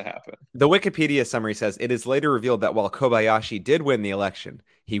wants to happen. The Wikipedia summary says, it is later revealed that while Kobayashi did win the election,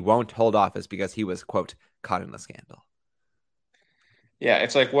 he won't hold office because he was, quote, caught in the scandal. Yeah,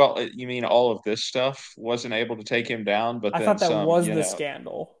 it's like, well, you mean all of this stuff wasn't able to take him down, but I thought that was the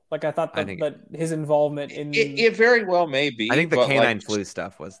scandal. Like I thought that his involvement in it very well may be. I think the canine flu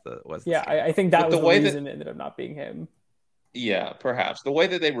stuff was the I think that was the reason it ended up not being him. Yeah, perhaps the way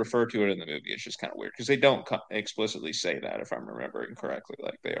that they refer to it in the movie is just kind of weird because they don't explicitly say that, if I'm remembering correctly.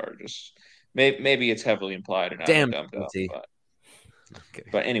 Like they are just maybe it's heavily implied and damn dumbed up.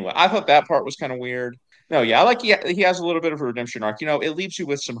 But anyway, I thought that part was kind of weird. No, yeah, I like he has a little bit of a redemption arc. It leaves you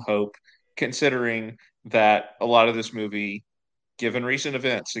with some hope, considering that a lot of this movie, given recent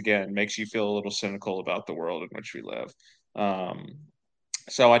events, again, makes you feel a little cynical about the world in which we live.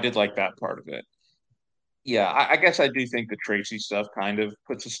 So I did like that part of it. Yeah, I guess I do think the Tracy stuff kind of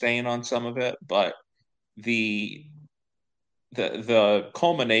puts a stain on some of it, but the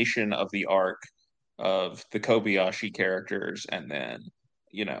culmination of the arc of the Kobayashi characters and then,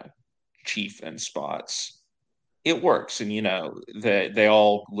 Chief and Spots, it works. And, they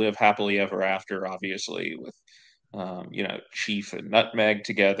all live happily ever after, obviously, with, Chief and Nutmeg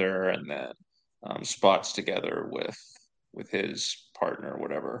together and then Spots together with his partner,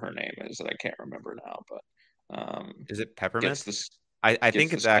 whatever her name is that I can't remember now, but is it Peppermint? I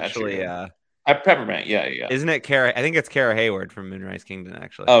think it's actually Peppermint. Yeah. Isn't it Kara? I think it's Kara Hayward from Moonrise Kingdom,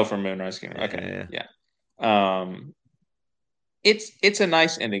 actually. Oh, from Moonrise Kingdom. Okay. Yeah. It's a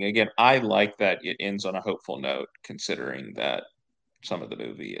nice ending. Again, I like that it ends on a hopeful note, considering that some of the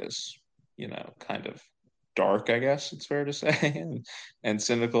movie is, kind of dark, I guess it's fair to say, and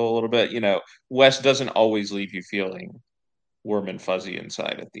cynical a little bit. Wes doesn't always leave you feeling warm and fuzzy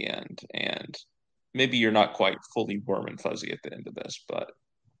inside at the end, and maybe you're not quite fully warm and fuzzy at the end of this, but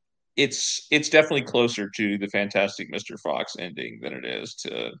it's definitely closer to the Fantastic Mr. Fox ending than it is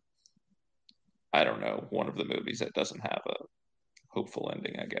to, I don't know, one of the movies that doesn't have a hopeful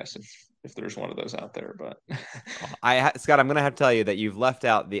ending, I guess, if there's one of those out there. But Scott, I'm gonna have to tell you that you've left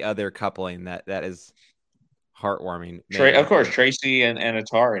out the other coupling that is heartwarming. Of course, Tracy and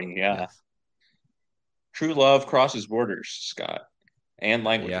Atari. Yeah. Yes. True love crosses borders, Scott, and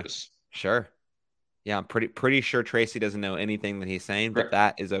languages. Yeah, sure. Yeah, I'm pretty sure Tracy doesn't know anything that he's saying, but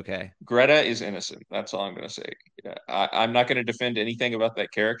that is okay. Greta is innocent. That's all I'm going to say. Yeah, I'm not going to defend anything about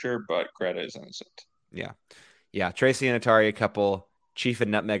that character, but Greta is innocent. Yeah. Tracy and Atari, a couple. Chief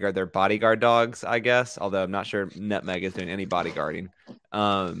and Nutmeg are their bodyguard dogs, I guess. Although I'm not sure Nutmeg is doing any bodyguarding.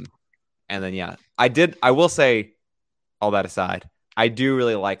 And then I will say, all that aside, I do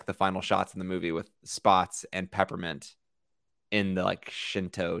really like the final shots in the movie with Spots and Peppermint in the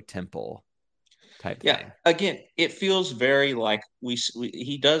Shinto temple type thing. Again, it feels very like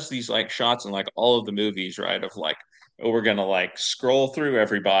he does these shots in all of the movies, right? Of we're gonna scroll through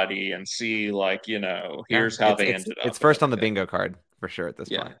everybody and see here's how they ended up. It's first on the bingo card for sure at this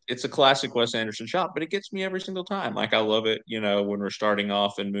point. It's a classic Wes Anderson shot, but it gets me every single time. I love it, when we're starting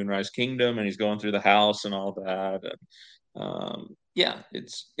off in Moonrise Kingdom and he's going through the house and all that. And,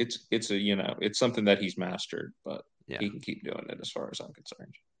 it's something that he's mastered, but he can keep doing it as far as I'm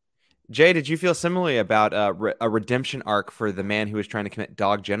concerned. Jay, did you feel similarly about a redemption arc for the man who was trying to commit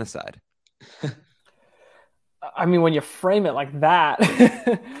dog genocide? I mean, when you frame it like that.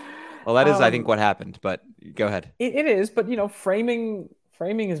 Well, that is, I think, what happened, but go ahead. It is, but, framing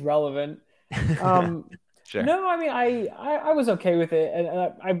is relevant. Sure. No, I mean, I was okay with it. And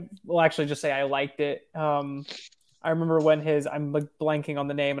I will actually just say I liked it. I remember when I'm blanking on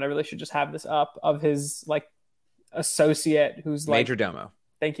the name, and I really should just have this up, of his associate who's Major Domo.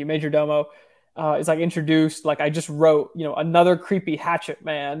 Thank you, Major Domo. Is introduced. I just wrote, another creepy hatchet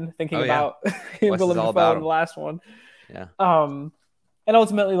man, thinking about Willem Dafoe in the last one. Yeah. And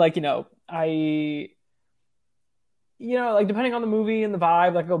ultimately, depending on the movie and the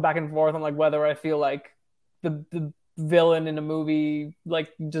vibe, I go back and forth on whether I feel like the villain in a movie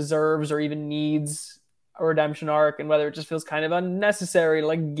deserves or even needs a redemption arc, and whether it just feels kind of unnecessary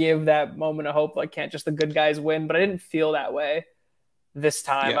to give that moment of hope. Can't just the good guys win? But I didn't feel that way this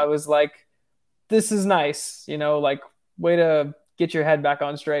time. I was this is nice, way to get your head back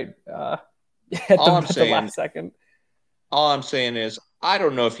on straight at the last second. All I'm saying is I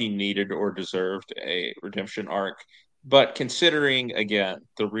don't know if he needed or deserved a redemption arc. but considering again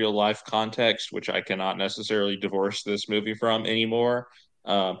the real life context, which I cannot necessarily divorce this movie from anymore,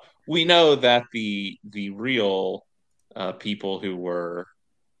 we know that the real people who were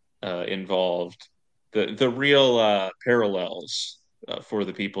involved, the real parallels for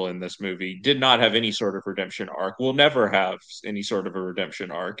the people in this movie did not have any sort of redemption arc. Will never have any sort of a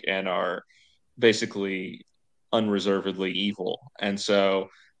redemption arc, and are basically unreservedly evil. And so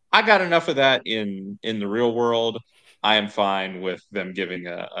I got enough of that in the real world. I am fine with them giving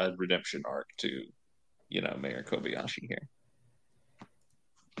a redemption arc to, Mayor Kobayashi here.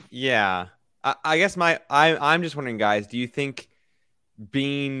 Yeah. I guess I'm just wondering, guys, do you think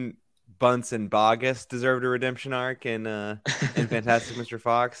Bean, Bunce, and Bogus deserved a redemption arc in Fantastic Mr.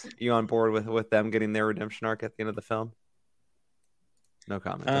 Fox? You on board with them getting their redemption arc at the end of the film? No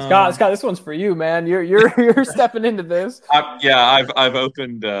comment. Scott, this one's for you, man. You're stepping into this. I've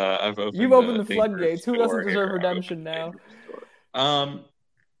opened. You've opened the floodgates. Who doesn't deserve redemption now?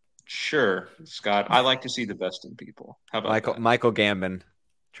 Sure, Scott. I like to see the best in people. How about Michael Gambon,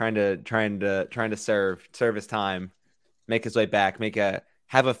 trying to serve his time, make his way back,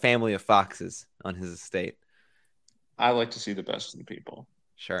 have a family of foxes on his estate. I like to see the best in people.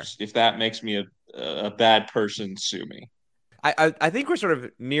 Sure. If that makes me a bad person, sue me. I think we're sort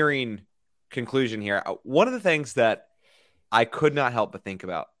of nearing conclusion here. One of the things that I could not help but think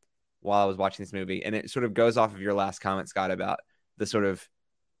about while I was watching this movie, and it sort of goes off of your last comment, Scott, about the sort of,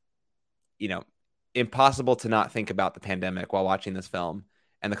 impossible to not think about the pandemic while watching this film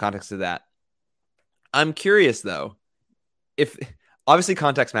and the context of that. I'm curious, though, if obviously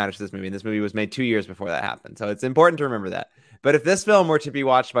context matters to this movie, and this movie was made 2 years before that happened. So it's important to remember that. But if this film were to be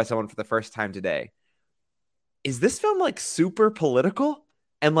watched by someone for the first time today, is this film like super political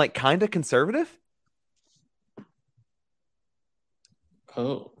and like kind of conservative?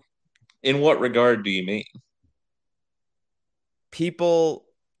 Oh, in what regard do you mean? People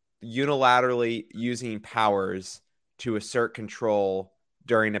unilaterally using powers to assert control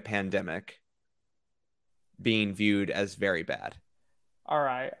during a pandemic being viewed as very bad. All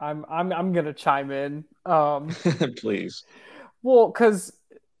right, I'm gonna chime in. Please. Well, because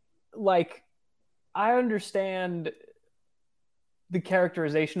like I understand the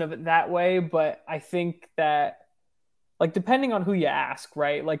characterization of it that way, but I think that, like, depending on who you ask,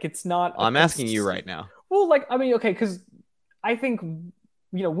 right? Like, it's not. I'm asking you right now. Well, like, I mean, okay, because I think,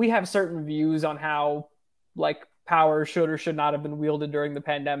 we have certain views on how, like, power should or should not have been wielded during the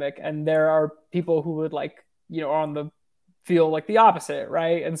pandemic, and there are people who would, like, feel like the opposite,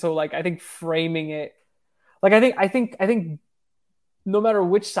 right? And so, like, I think framing it, like, I think. No matter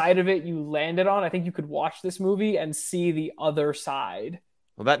which side of it you landed on, I think you could watch this movie and see the other side.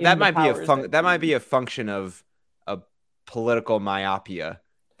 Well, that might be a function of a political myopia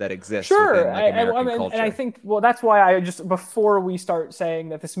that exists within American culture. And I think, that's why I just, before we start saying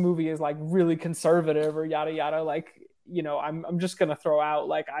that this movie is like really conservative or yada yada, like, I'm just gonna throw out,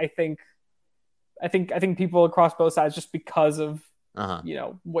 like, I think people across both sides, just because of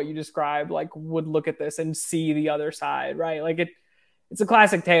what you described, like, would look at this and see the other side, right? Like it's a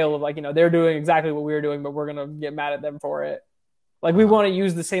classic tale of, like, they're doing exactly what we're doing, but we're going to get mad at them for it. Like, we want to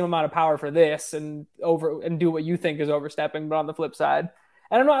use the same amount of power for this and do what you think is overstepping, but on the flip side.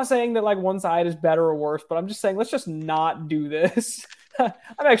 And I'm not saying that, like, one side is better or worse, but I'm just saying, let's just not do this. I'm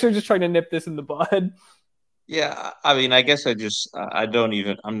actually just trying to nip this in the bud. Yeah. I mean, I guess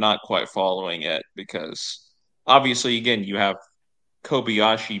I'm not quite following it, because obviously, again, you have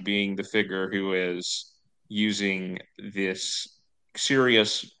Kobayashi being the figure who is using this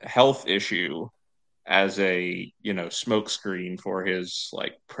serious health issue as a smokescreen for his,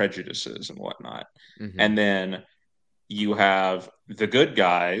 like, prejudices and whatnot. Mm-hmm. And then you have the good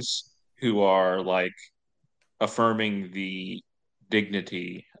guys who are, like, affirming the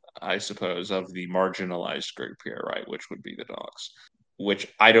dignity, I suppose, of the marginalized group here, right? Which would be the dogs, which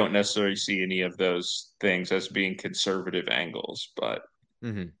I don't necessarily see any of those things as being conservative angles, but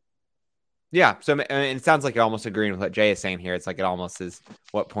mm-hmm. Yeah, so it sounds like you're almost agreeing with what Jay is saying here. It's like it almost is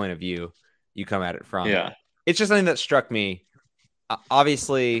what point of view you come at it from. Yeah. It's just something that struck me.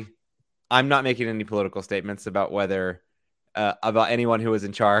 Obviously, I'm not making any political statements about whether about anyone who was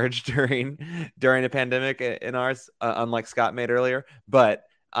in charge during a pandemic in ours, unlike Scott made earlier. But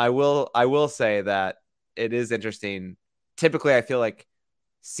I will say that it is interesting. Typically, I feel like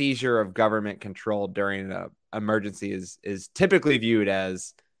seizure of government control during an emergency is typically viewed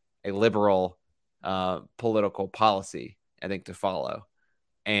as a liberal political policy, I think, to follow.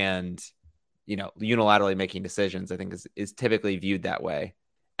 And, unilaterally making decisions, I think, is typically viewed that way.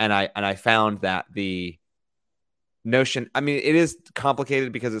 And I found that the notion, I mean, it is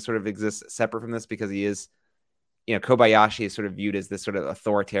complicated because it sort of exists separate from this, because he is, Kobayashi is sort of viewed as this sort of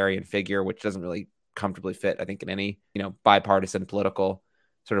authoritarian figure, which doesn't really comfortably fit, I think, in any, bipartisan political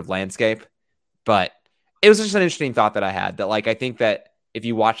sort of landscape. But it was just an interesting thought that I had, that like, I think that if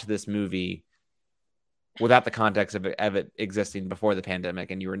you watch this movie without the context of it existing before the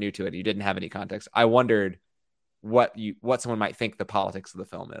pandemic and you were new to it, you didn't have any context, I wondered what someone might think the politics of the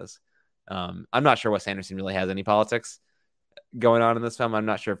film is. I'm not sure Wes Anderson really has any politics going on in this film. I'm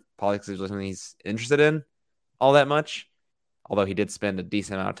not sure if politics is something he's interested in all that much, although he did spend a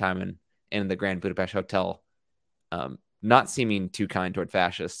decent amount of time in the Grand Budapest Hotel, not seeming too kind toward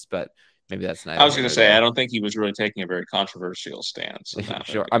fascists, but maybe that's not. I was going to say, I don't think he was really taking a very controversial stance.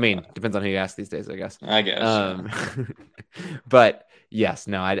 Sure. I mean, depends on who you ask these days, I guess. But yes,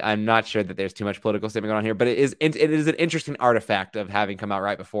 no, I'm not sure that there's too much political statement going on here, but it is an interesting artifact of having come out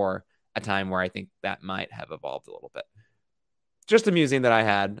right before a time where I think that might have evolved a little bit. Just amusing that I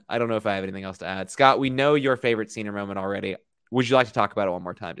had. I don't know if I have anything else to add. Scott, we know your favorite scene or moment already. Would you like to talk about it one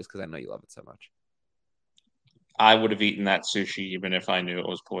more time, just because I know you love it so much? I would have eaten that sushi even if I knew it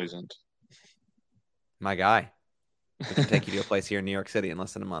was poisoned. My guy. We can take you to a place here in New York City in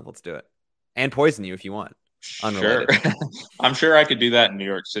less than a month. Let's do it. And poison you if you want. Unrelated. Sure. I'm sure I could do that in New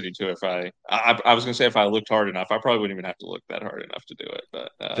York City too. If I was going to say, if I looked hard enough, I probably wouldn't even have to look that hard enough to do it.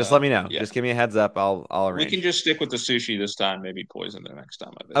 But just let me know. Yeah. Just give me a heads up. I'll arrange. We can just stick with the sushi this time. Maybe poison the next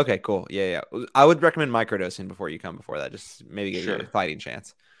time. Okay, cool. Yeah. I would recommend microdosing before you come. Before that, just maybe give you a fighting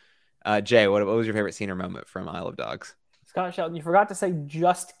chance. Jay, what was your favorite scene or moment from Isle of Dogs? Scott Shelton, you forgot to say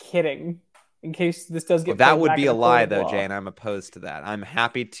 "just kidding." In case this does get that would be a lie, though, Jay, and I'm opposed to that. I'm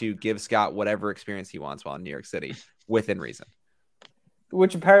happy to give Scott whatever experience he wants while in New York City, within reason.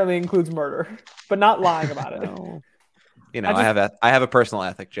 Which apparently includes murder, but not lying about it. No. I have a personal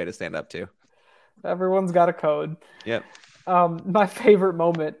ethic, Jay, to stand up to. Everyone's got a code. Yep. My favorite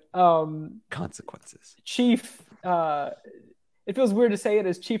moment. Consequences. Chief. It feels weird to say it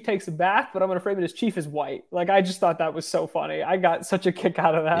as Chief takes a bath, but I'm going to frame it as Chief is white. Like, I just thought that was so funny. I got such a kick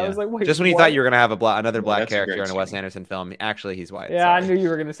out of that. Yeah. I was like, wait, just when you thought you were going to have another black character in a Wes Anderson film, actually he's white. Yeah, sorry. I knew you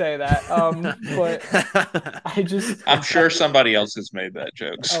were going to say that. But I'm sure somebody else has made that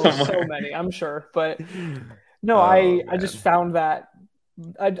joke somewhere. Oh, so many, I'm sure. But no, I just found that.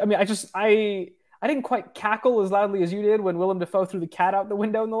 I didn't quite cackle as loudly as you did when Willem Dafoe threw the cat out the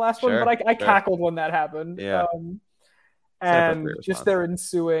window in the last one, but I cackled when that happened. Yeah. And just their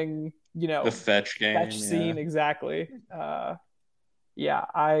ensuing, the fetch scene, exactly. I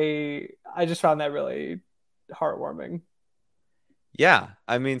just found that really heartwarming. Yeah,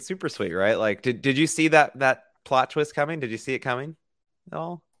 I mean, super sweet, right? Like, did you see that plot twist coming? Did you see it coming at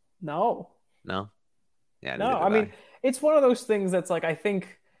all? No. Yeah, no. I mean, it's one of those things that's like, I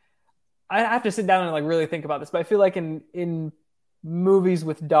think I have to sit down and like really think about this, but I feel like in movies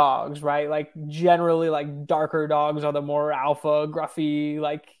with dogs, right? Like generally, like darker dogs are the more alpha, gruffy,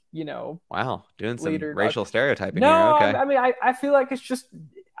 like, Wow, doing some racial stereotyping here. Okay. I mean, I feel like it's just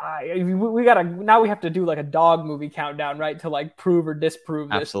we have to do like a dog movie countdown, right? To like prove or disprove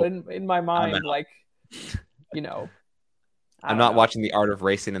this. Absolutely. But in my mind, like, I'm not watching The Art of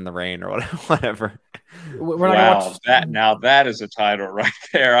Racing in the Rain or whatever. We're not that is a title right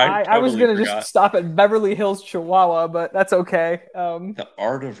there. I was gonna just stop at Beverly Hills Chihuahua, but that's okay. The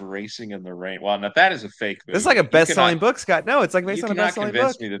Art of Racing in the Rain. Well, now that is a fake movie. This is like a best-selling book, Scott. No, it's like based on a best-selling book. You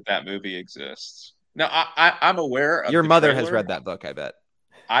cannot convince me that movie exists. No, I'm aware of your mother has read that book, I bet.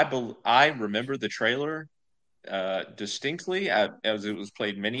 I remember the trailer distinctly as it was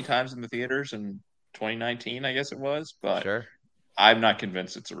played many times in the theaters in 2019, I guess it was, but sure. I'm not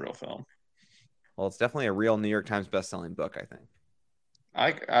convinced it's a real film. Well, it's definitely a real New York Times best-selling book, I think.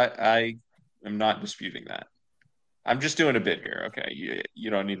 I am not disputing that. I'm just doing a bit here, okay?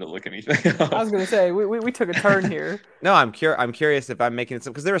 You don't need to look anything up. I was going to say, we took a turn here. No, I'm curious if I'm making it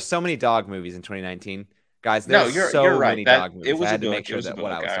because there were so many dog movies in 2019. Guys, you're right. Many dog movies. It was I had to make sure that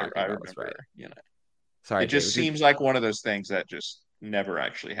what I was talking about was right. Sorry, it just seems like one of those things that just never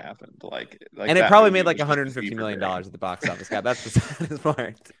actually happened. Like and it probably made like $150 million at the box office. God, that's the saddest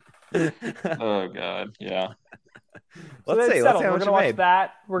part. Oh God, yeah. Let's see. Let's see how much we're gonna watch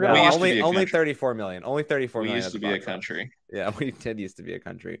that. We're gonna watch only 34 million. Only 34 million. We used to be a country. Yeah, we did used to be a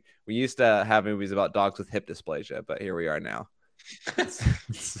country. We used to have movies about dogs with hip dysplasia, but here we are now.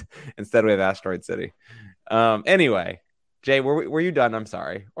 Instead, we have Asteroid City. Anyway, Jay, were you done? I'm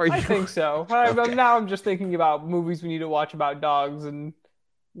sorry. I think so. Okay. Now I'm just thinking about movies we need to watch about dogs and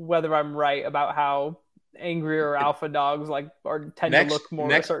whether I'm right about how angrier alpha dogs tend to look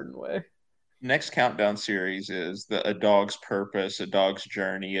more a certain way. Next countdown series is A Dog's Purpose, A Dog's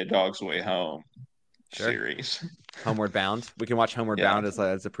Journey, A Dog's Way Home. series. Homeward Bound. We can watch Homeward Bound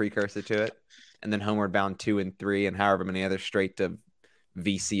as a precursor to it, and then Homeward Bound 2 and 3, and however many other straight to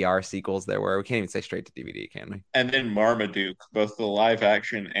VCR sequels there were. We can't even say straight to DVD, can we? And then Marmaduke, both the live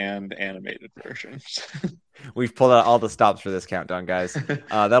action and animated versions. We've pulled out all the stops for this countdown, guys.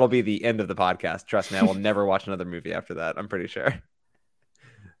 That'll be the end of the podcast. Trust me, I will never watch another movie after that. I'm pretty sure.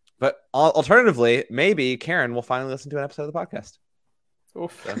 But alternatively, maybe Karen will finally listen to an episode of the podcast.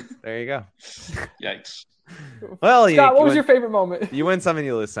 Oof. So, there you go. Yikes. Well, Scott, what was your favorite moment? You win some and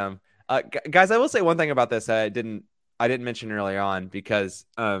you lose some. Guys, I will say one thing about this I didn't mention earlier on because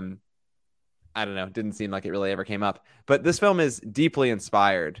I don't know, didn't seem like it really ever came up. But this film is deeply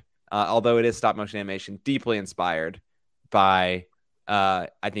inspired, although it is stop motion animation, deeply inspired by I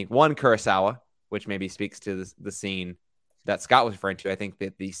think one Kurosawa, which maybe speaks to the scene that Scott was referring to. I think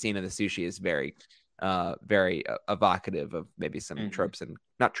that the scene of the sushi is very very evocative of maybe some tropes, and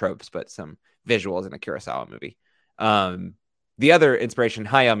not tropes, but some visuals in a Kurosawa movie. The other inspiration,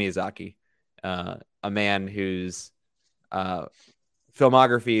 Hayao Miyazaki, a man whose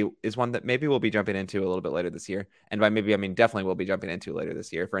filmography is one that maybe we'll be jumping into a little bit later this year. And by maybe, I mean definitely we'll be jumping into later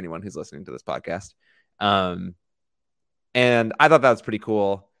this year for anyone who's listening to this podcast. And I thought that was pretty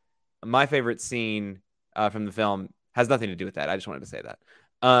cool. My favorite scene from the film has nothing to do with that. I just wanted to say that.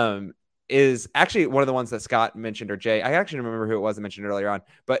 Is actually one of the ones that Scott mentioned, or Jay. I actually remember who it was that mentioned earlier on,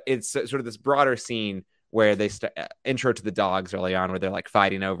 but it's sort of this broader scene where they intro to the dogs early on, where they're like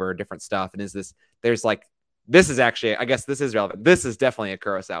fighting over different stuff. And this is actually, I guess this is relevant. This is definitely a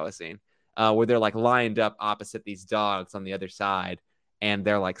Kurosawa scene where they're like lined up opposite these dogs on the other side, and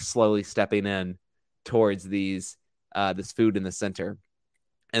they're like slowly stepping in towards this food in the center,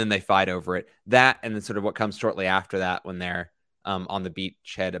 and then they fight over it. That, and then sort of what comes shortly after that when they're on the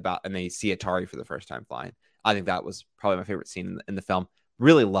beachhead and they see Atari for the first time flying. I think that was probably my favorite scene in the film.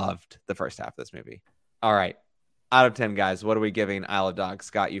 Really loved the first half of this movie. All right. Out of 10, guys, what are we giving Isle of Dogs?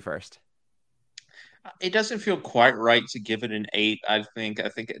 Scott, you first. It doesn't feel quite right to give it an 8. I don't think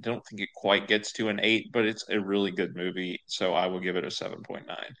it quite gets to an 8, but it's a really good movie, so I will give it a 7.9.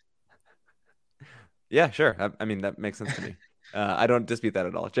 Yeah, sure. I mean, that makes sense to me. I don't dispute that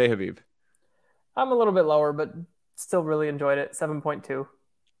at all. Jay Habib. I'm a little bit lower, but still really enjoyed it. 7.2.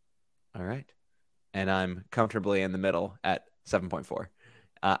 All right. And I'm comfortably in the middle at 7.4.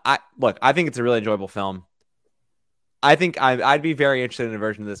 I think it's a really enjoyable film. I think I'd be very interested in a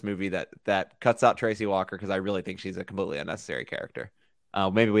version of this movie that cuts out Tracy Walker, because I really think she's a completely unnecessary character.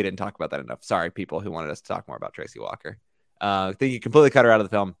 Maybe we didn't talk about that enough. Sorry, people who wanted us to talk more about Tracy Walker. I think you completely cut her out of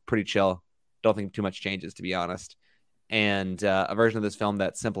the film. Pretty chill. Don't think too much changes, to be honest. And a version of this film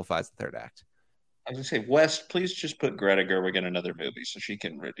that simplifies the third act. I was going to say, Wes, please just put Greta Gerwig in another movie so she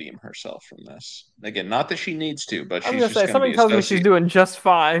can redeem herself from this. Again, not that she needs to, but she's just going to be something tells me she's doing just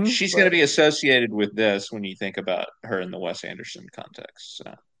fine. She's going to be associated with this when you think about her in the Wes Anderson context.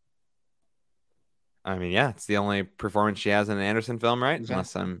 So. I mean, yeah, it's the only performance she has in an Anderson film, right? Exactly.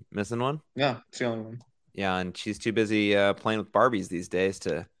 Unless I'm missing one. Yeah, it's the only one. Yeah, and she's too busy playing with Barbies these days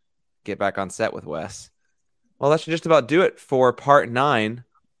to get back on set with Wes. Well, that should just about do it for part 9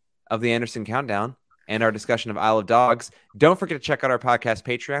 of the Anderson Countdown and our discussion of Isle of Dogs. Don't forget to check out our podcast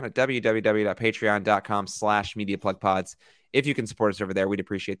Patreon at www.patreon.com/mediaplugpods. If you can support us over there, we'd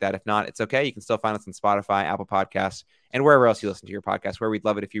appreciate that. If not, it's okay. You can still find us on Spotify, Apple Podcasts, and wherever else you listen to your podcast, where we'd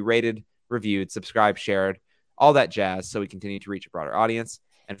love it if you rated, reviewed, subscribed, shared, all that jazz, so we continue to reach a broader audience.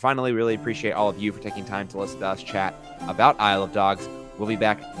 And finally, really appreciate all of you for taking time to listen to us chat about Isle of Dogs. We'll be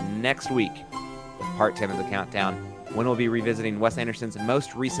back next week with part 10 of the countdown, when we'll be revisiting Wes Anderson's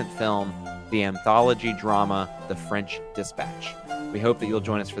most recent film, the anthology drama, The French Dispatch. We hope that you'll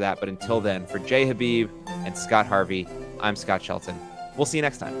join us for that, but until then, for Jay Habib and Scott Harvey, I'm Scott Shelton. We'll see you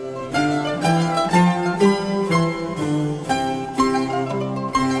next time.